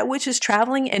speed at which it's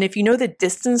traveling, and if you know the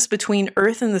distance between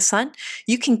Earth and the Sun,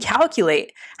 you can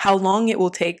calculate how long it will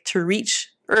take to reach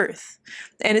Earth.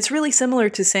 And it's really similar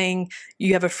to saying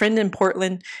you have a friend in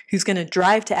Portland who's going to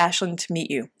drive to Ashland to meet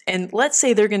you. And let's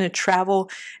say they're going to travel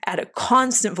at a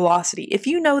constant velocity. If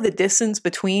you know the distance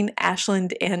between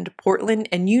Ashland and Portland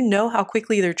and you know how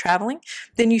quickly they're traveling,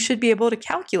 then you should be able to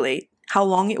calculate how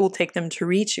long it will take them to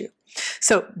reach you.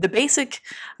 So the basic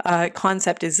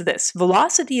concept is this.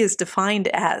 Velocity is defined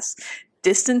as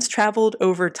distance traveled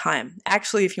over time.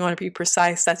 Actually, if you want to be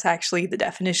precise, that's actually the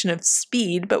definition of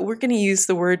speed, but we're going to use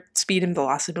the word speed and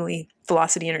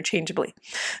velocity interchangeably.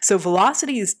 So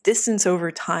velocity is distance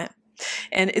over time,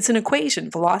 and it's an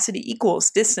equation. Velocity equals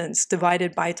distance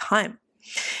divided by time.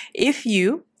 If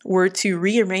you were to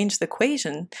rearrange the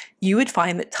equation, you would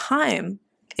find that time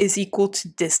is equal to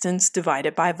distance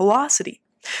divided by velocity.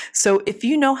 So if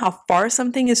you know how far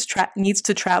something needs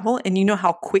to travel and you know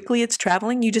how quickly it's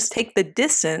traveling, you just take the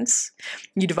distance,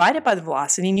 you divide it by the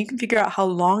velocity, and you can figure out how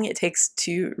long it takes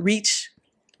to reach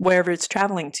wherever it's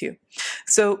traveling to.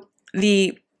 So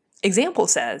the example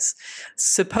says,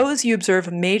 suppose you observe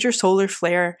a major solar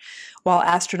flare while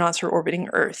astronauts are orbiting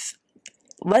Earth.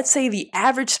 Let's say the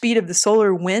average speed of the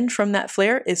solar wind from that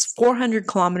flare is 400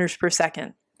 kilometers per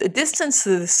second. The distance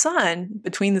to the Sun,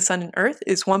 between the Sun and Earth,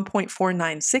 is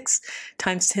 1.496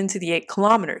 times 10 to the 8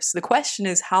 kilometers. The question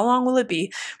is, how long will it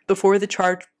be before the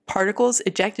charged particles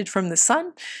ejected from the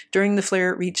Sun during the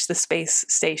flare reach the space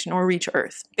station or reach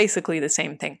Earth? Basically the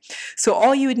same thing. So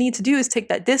all you would need to do is take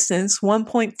that distance,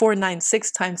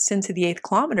 1.496 times 10 to the 8th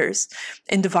kilometers,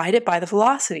 and divide it by the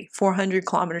velocity, 400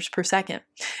 kilometers per second.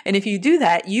 And if you do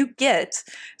that, you get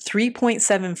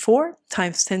 3.74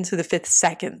 times 10 to the 5th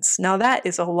seconds. Now that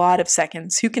is a lot of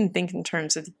seconds. Who can think in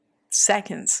terms of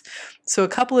seconds? So a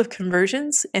couple of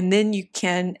conversions, and then you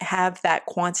can have that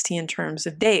quantity in terms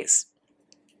of days.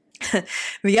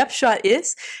 The upshot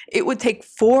is it would take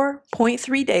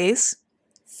 4.3 days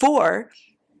for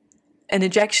an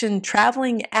ejection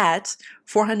traveling at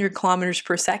 400 kilometers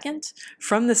per second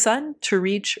from the Sun to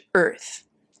reach Earth.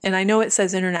 And I know it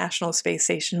says International Space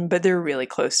Station, but they're really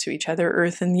close to each other,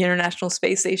 Earth and the International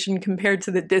Space Station, compared to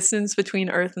the distance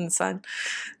between Earth and the Sun.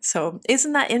 So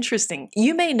isn't that interesting?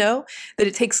 You may know that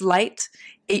it takes light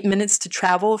 8 minutes to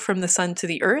travel from the Sun to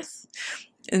the Earth.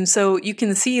 And so you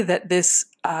can see that this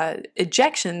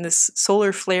ejection, this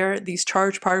solar flare, these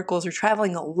charged particles are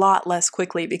traveling a lot less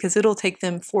quickly because it'll take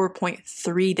them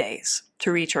 4.3 days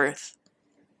to reach Earth.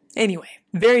 Anyway,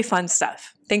 very fun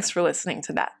stuff. Thanks for listening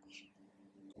to that.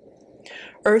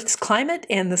 Earth's climate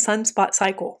and the sunspot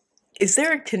cycle. Is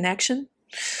there a connection?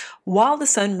 While the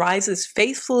Sun rises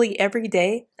faithfully every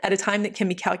day at a time that can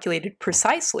be calculated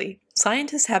precisely,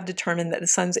 scientists have determined that the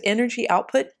Sun's energy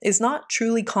output is not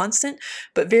truly constant,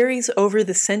 but varies over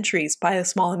the centuries by a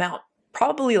small amount,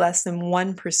 probably less than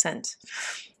 1%.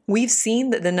 We've seen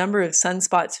that the number of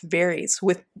sunspots varies,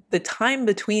 with the time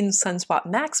between sunspot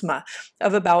maxima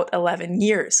of about 11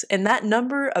 years, and that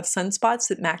number of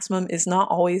sunspots at maximum is not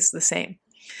always the same.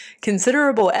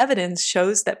 Considerable evidence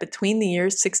shows that between the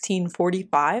years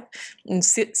 1645 and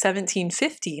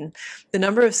 1715, the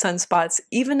number of sunspots,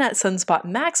 even at sunspot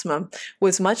maximum,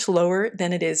 was much lower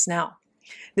than it is now.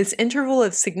 This interval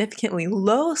of significantly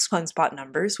low sunspot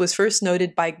numbers was first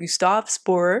noted by Gustav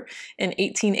Sporer in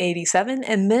 1887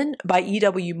 and then by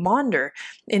E.W. Maunder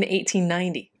in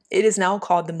 1890. It is now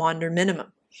called the Maunder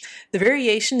minimum. The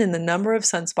variation in the number of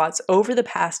sunspots over the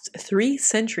past 3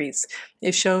 centuries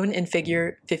is shown in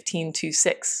figure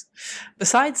 15.26.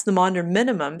 Besides the Maunder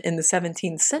minimum in the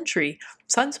 17th century,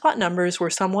 sunspot numbers were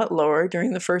somewhat lower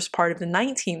during the first part of the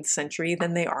 19th century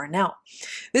than they are now.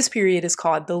 This period is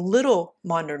called the Little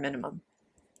Maunder minimum.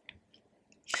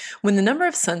 When the number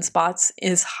of sunspots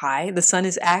is high, the sun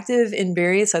is active in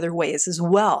various other ways as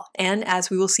well. And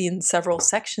as we will see in several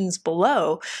sections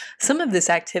below, some of this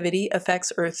activity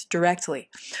affects Earth directly.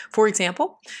 For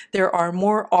example, there are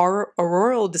more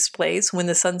auroral displays when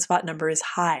the sunspot number is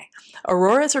high.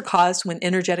 Auroras are caused when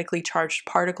energetically charged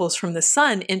particles from the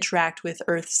sun interact with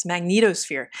Earth's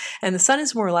magnetosphere, and the sun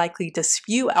is more likely to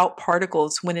spew out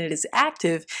particles when it is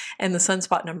active and the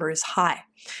sunspot number is high.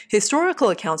 Historical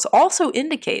accounts also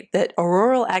indicate that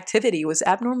auroral activity was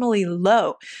abnormally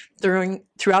low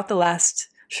throughout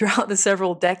the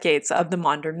several decades of the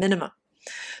Maunder minimum.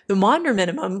 The Maunder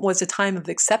minimum was a time of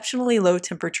exceptionally low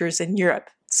temperatures in Europe,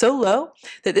 so low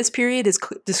that this period is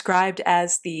described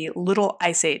as the Little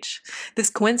Ice Age. This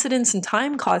coincidence in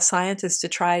time caused scientists to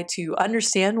try to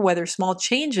understand whether small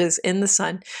changes in the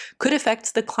sun could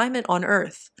affect the climate on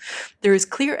Earth. There is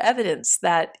clear evidence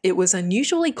that it was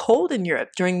unusually cold in Europe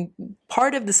during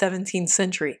part of the 17th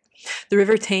century. The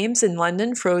River Thames in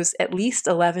London froze at least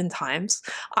 11 times,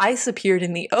 ice appeared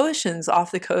in the oceans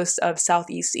off the coast of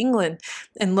southeast England,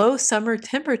 and low summer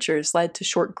temperatures led to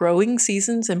short growing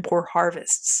seasons and poor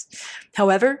harvests.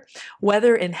 However,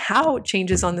 whether and how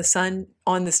changes on the sun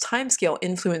on this timescale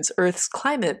influence Earth's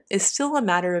climate is still a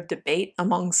matter of debate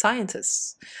among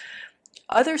scientists.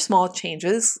 Other small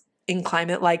changes in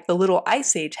climate, like the Little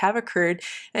Ice Age, have occurred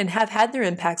and have had their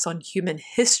impacts on human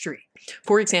history.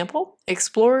 For example,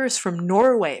 explorers from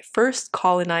Norway first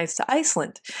colonized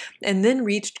Iceland and then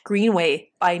reached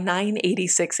Greenway by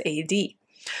 986 AD.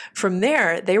 From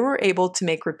there, they were able to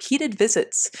make repeated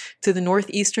visits to the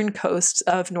northeastern coasts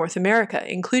of North America,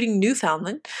 including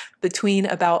Newfoundland, between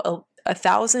about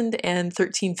 1000 and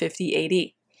 1350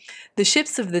 AD. The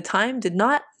ships of the time did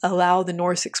not allow the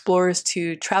Norse explorers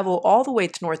to travel all the way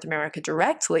to North America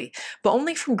directly, but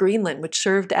only from Greenland, which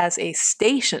served as a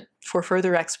station for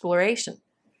further exploration.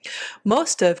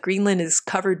 Most of Greenland is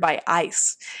covered by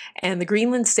ice, and the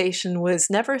Greenland station was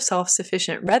never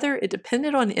self-sufficient. Rather, it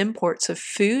depended on imports of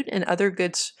food and other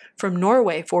goods from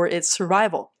Norway for its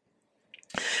survival.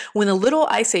 When the Little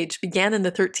Ice Age began in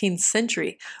the 13th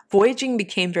century, voyaging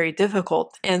became very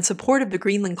difficult, and support of the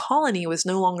Greenland colony was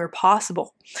no longer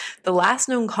possible. The last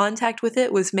known contact with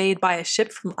it was made by a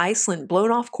ship from Iceland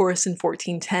blown off course in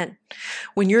 1410.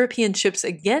 When European ships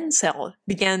again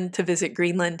began to visit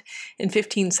Greenland in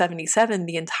 1577,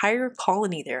 the entire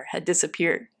colony there had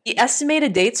disappeared. The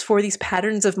estimated dates for these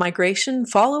patterns of migration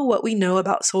follow what we know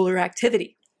about solar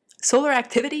activity. Solar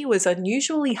activity was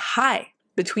unusually high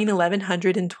between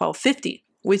 1100 and 1250,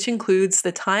 which includes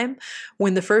the time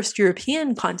when the first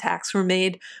European contacts were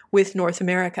made with North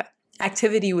America.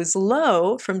 Activity was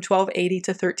low from 1280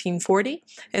 to 1340,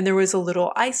 and there was a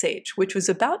Little Ice Age, which was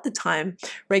about the time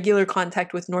regular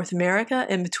contact with North America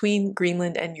and between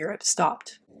Greenland and Europe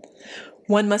stopped.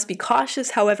 One must be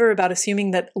cautious, however, about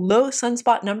assuming that low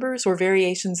sunspot numbers or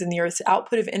variations in the Earth's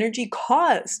output of energy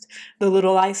caused the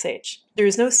Little Ice Age. There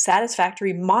is no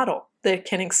satisfactory model that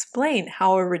can explain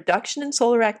how a reduction in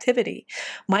solar activity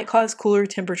might cause cooler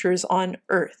temperatures on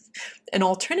Earth. An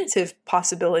alternative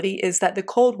possibility is that the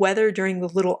cold weather during the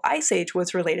Little Ice Age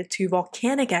was related to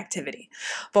volcanic activity.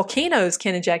 Volcanoes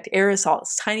can eject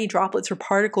aerosols, tiny droplets or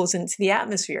particles into the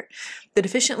atmosphere that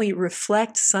efficiently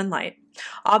reflect sunlight.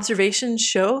 Observations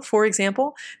show, for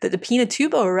example, that the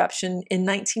Pinatubo eruption in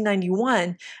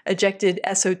 1991 ejected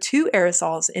SO2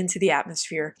 aerosols into the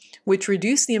atmosphere, which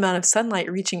reduced the amount of sunlight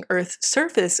reaching Earth's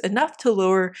surface enough to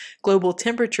lower global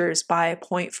temperatures by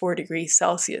 0.4 degrees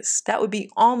Celsius. That would be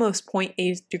almost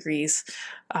 0.8 degrees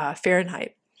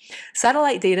Fahrenheit.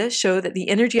 Satellite data show that the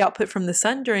energy output from the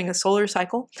sun during a solar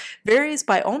cycle varies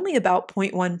by only about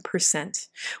 0.1%.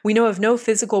 We know of no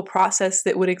physical process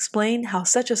that would explain how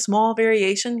such a small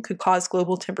variation could cause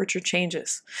global temperature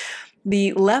changes.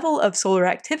 The level of solar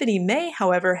activity may,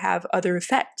 however, have other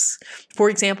effects. For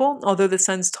example, although the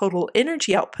sun's total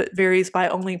energy output varies by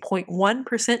only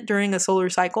 0.1% during a solar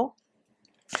cycle,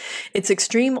 its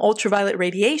extreme ultraviolet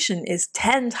radiation is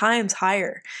 10 times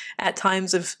higher at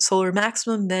times of solar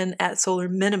maximum than at solar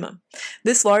minimum.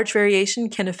 This large variation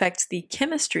can affect the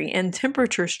chemistry and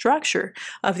temperature structure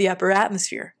of the upper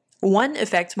atmosphere. One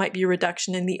effect might be a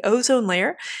reduction in the ozone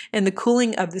layer and the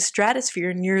cooling of the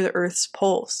stratosphere near the Earth's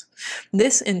poles.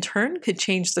 This, in turn, could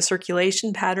change the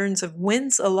circulation patterns of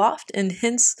winds aloft and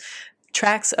hence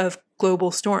tracks of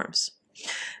global storms.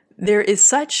 There is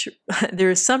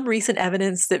some recent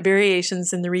evidence that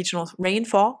variations in the regional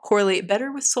rainfall correlate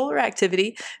better with solar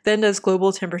activity than does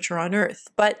global temperature on Earth.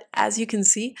 But as you can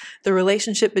see, the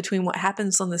relationship between what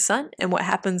happens on the sun and what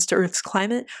happens to Earth's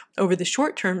climate over the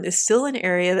short term is still an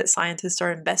area that scientists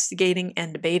are investigating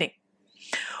and debating.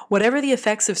 Whatever the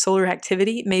effects of solar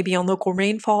activity may be on local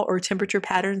rainfall or temperature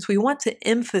patterns, we want to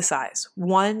emphasize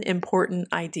one important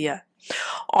idea.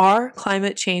 Our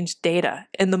climate change data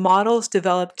and the models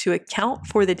developed to account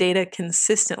for the data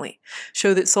consistently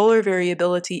show that solar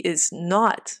variability is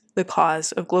not the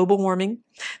cause of global warming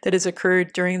that has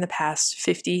occurred during the past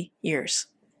 50 years.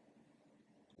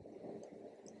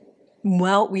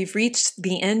 Well, we've reached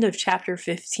the end of chapter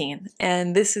 15,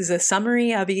 and this is a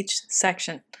summary of each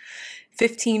section.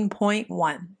 15.1,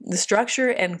 the structure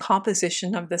and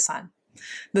composition of the sun.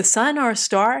 The sun, our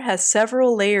star, has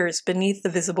several layers beneath the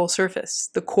visible surface: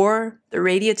 the core, the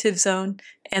radiative zone,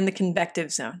 and the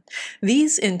convective zone.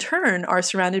 These, in turn, are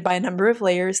surrounded by a number of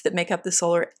layers that make up the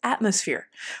solar atmosphere.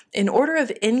 In order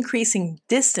of increasing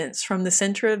distance from the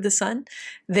center of the sun,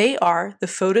 they are the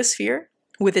photosphere,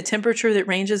 with a temperature that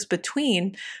ranges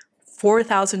between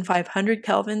 4,500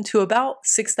 Kelvin to about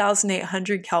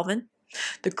 6,800 Kelvin,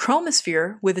 the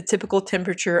chromosphere, with a typical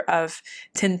temperature of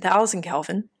 10,000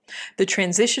 Kelvin, the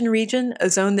transition region, a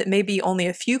zone that may be only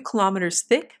a few kilometers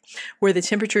thick, where the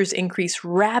temperatures increase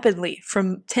rapidly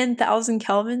from 10,000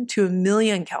 Kelvin to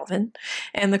 1,000,000 Kelvin,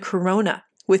 and the corona,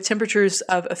 with temperatures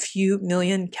of a few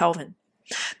million Kelvin.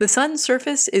 The sun's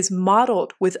surface is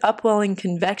mottled with upwelling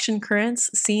convection currents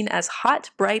seen as hot,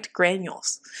 bright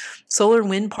granules. Solar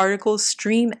wind particles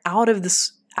stream out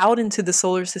into the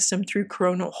solar system through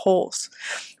coronal holes.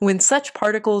 When such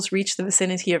particles reach the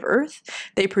vicinity of Earth,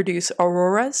 they produce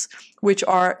auroras, which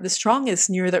are the strongest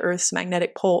near the Earth's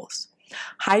magnetic poles.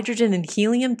 Hydrogen and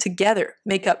helium together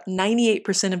make up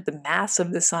 98% of the mass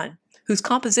of the sun, whose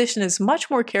composition is much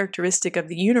more characteristic of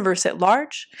the universe at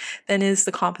large than is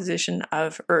the composition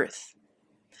of Earth.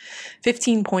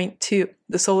 15.2,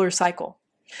 the solar cycle.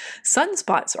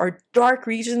 Sunspots are dark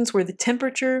regions where the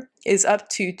temperature is up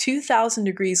to 2,000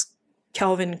 degrees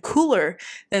Kelvin cooler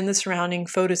than the surrounding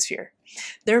photosphere.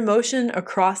 Their motion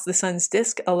across the sun's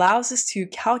disk allows us to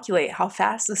calculate how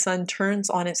fast the sun turns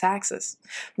on its axis.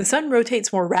 The sun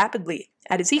rotates more rapidly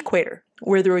at its equator,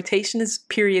 where the rotation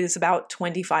period is about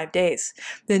 25 days,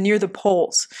 than near the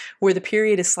poles, where the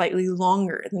period is slightly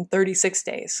longer than 36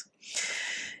 days.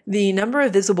 The number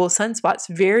of visible sunspots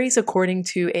varies according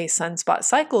to a sunspot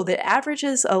cycle that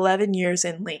averages 11 years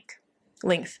in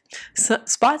length.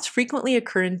 Spots frequently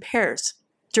occur in pairs.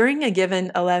 During a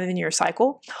given 11-year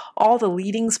cycle, all the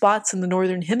leading spots in the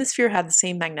northern hemisphere have the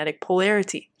same magnetic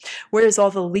polarity, whereas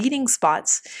all the leading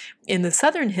spots in the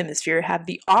southern hemisphere have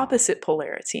the opposite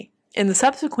polarity. In the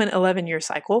subsequent 11-year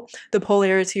cycle, the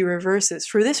polarity reverses.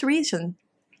 For this reason,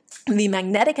 the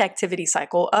magnetic activity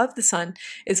cycle of the sun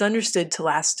is understood to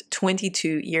last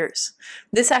 22 years.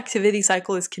 This activity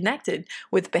cycle is connected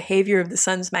with behavior of the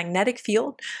sun's magnetic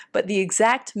field, but the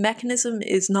exact mechanism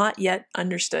is not yet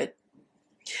understood.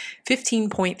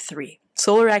 15.3,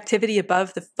 solar activity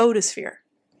above the photosphere.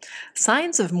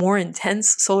 Signs of more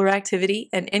intense solar activity,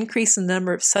 an increase in the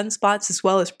number of sunspots, as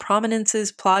well as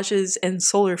prominences, plages, and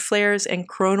solar flares and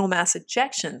coronal mass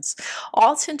ejections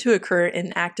all tend to occur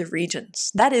in active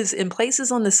regions. That is, in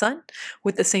places on the sun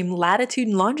with the same latitude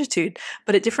and longitude,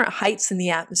 but at different heights in the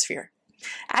atmosphere.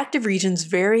 Active regions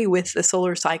vary with the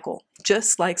solar cycle,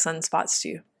 just like sunspots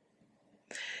do.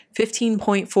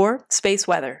 15.4, space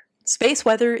weather. Space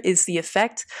weather is the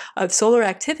effect of solar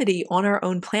activity on our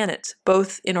own planet,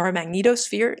 both in our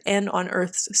magnetosphere and on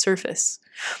Earth's surface.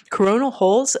 Coronal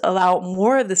holes allow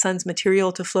more of the sun's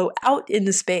material to flow out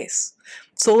into space.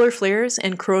 Solar flares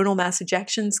and coronal mass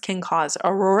ejections can cause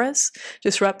auroras,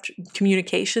 disrupt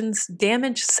communications,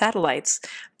 damage satellites,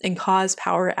 and cause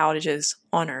power outages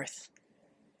on Earth.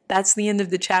 That's the end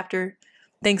of the chapter.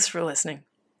 Thanks for listening.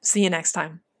 See you next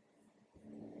time.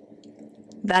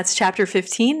 That's chapter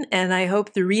 15, and I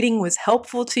hope the reading was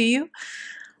helpful to you.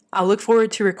 I'll look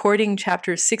forward to recording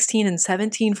chapters 16 and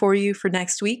 17 for you for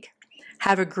next week.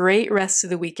 Have a great rest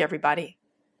of the week, everybody.